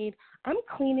taking the lead, I'm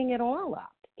cleaning it all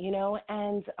up,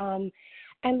 and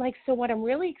like, so what I'm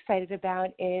really excited about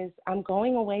is I'm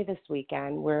going away this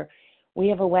weekend where we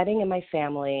have a wedding in my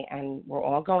family and we're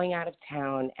all going out of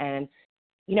town. And,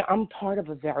 I'm part of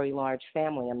a very large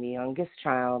family. I'm the youngest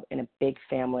child in a big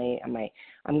family. And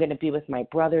I'm going to be with my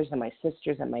brothers and my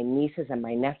sisters and my nieces and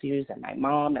my nephews and my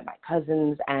mom and my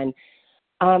cousins. And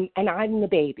I'm the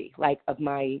baby, of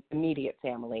my immediate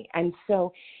family. And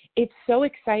so it's so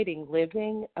exciting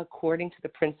living according to the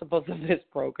principles of this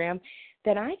program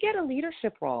that I get a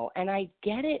leadership role. And I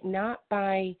get it not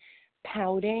by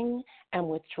pouting and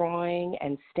withdrawing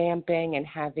and stamping and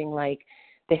having the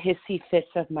hissy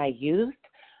fits of my youth,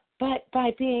 but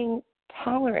by being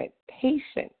tolerant,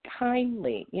 patient,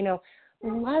 kindly,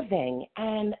 loving.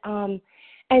 And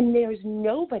there's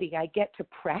nobody I get to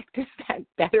practice that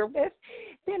better with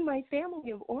than my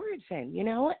family of origin,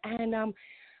 and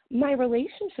my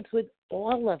relationships with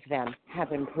all of them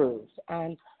have improved.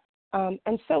 And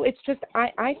so it's just,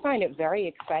 I find it very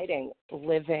exciting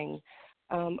living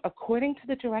according to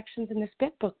the directions in this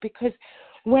big book, because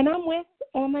when I'm with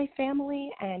all my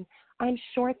family and I'm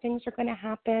sure things are going to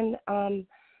happen, I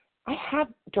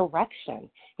have direction.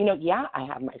 I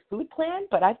have my food plan,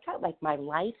 but I've got my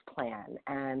life plan.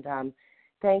 And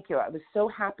thank you. I was so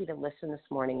happy to listen this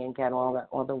morning and get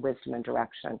all the wisdom and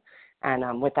direction.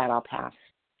 And with that, I'll pass.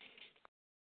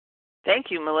 Thank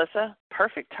you, Melissa.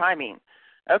 Perfect timing.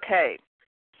 Okay,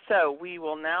 so we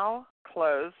will now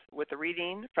close with the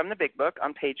reading from the Big Book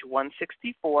on page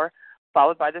 164,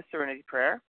 followed by the Serenity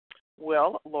Prayer.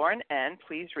 Will Lauren N.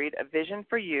 please read A Vision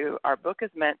for You? Our book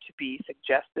is meant to be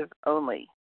suggestive only.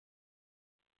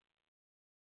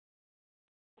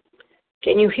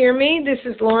 Can you hear me? This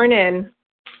is Lauren N.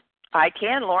 I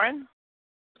can, Lauren.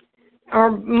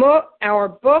 Our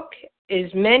book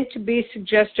is meant to be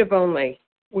suggestive only.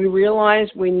 We realize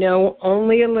we know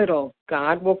only a little.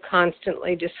 God will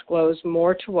constantly disclose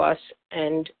more to us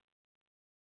and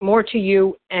more to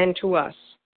you and to us.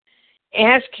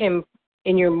 Ask Him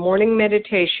in your morning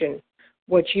meditation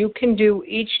what you can do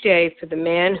each day for the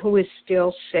man who is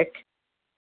still sick.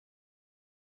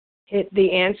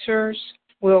 The answers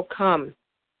will come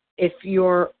if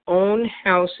your own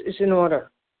house is in order.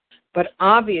 But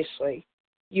obviously,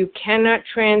 you cannot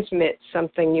transmit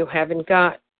something you haven't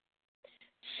got.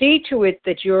 See to it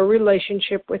that your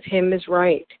relationship with Him is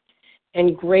right,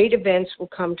 and great events will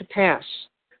come to pass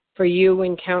for you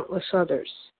and countless others.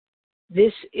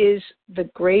 This is the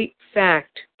great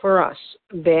fact for us.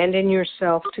 Abandon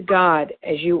yourself to God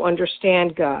as you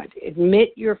understand God. Admit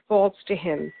your faults to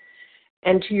Him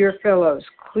and to your fellows.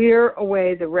 Clear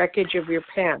away the wreckage of your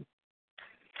past.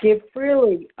 Give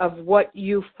freely of what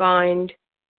you find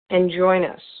and join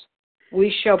us.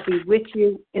 We shall be with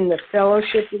you in the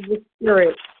fellowship of the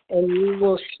Spirit, and you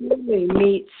will surely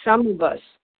meet some of us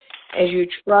as you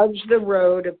trudge the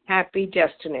road of happy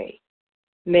destiny.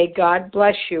 May God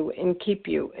bless you and keep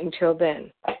you until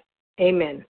then. Amen.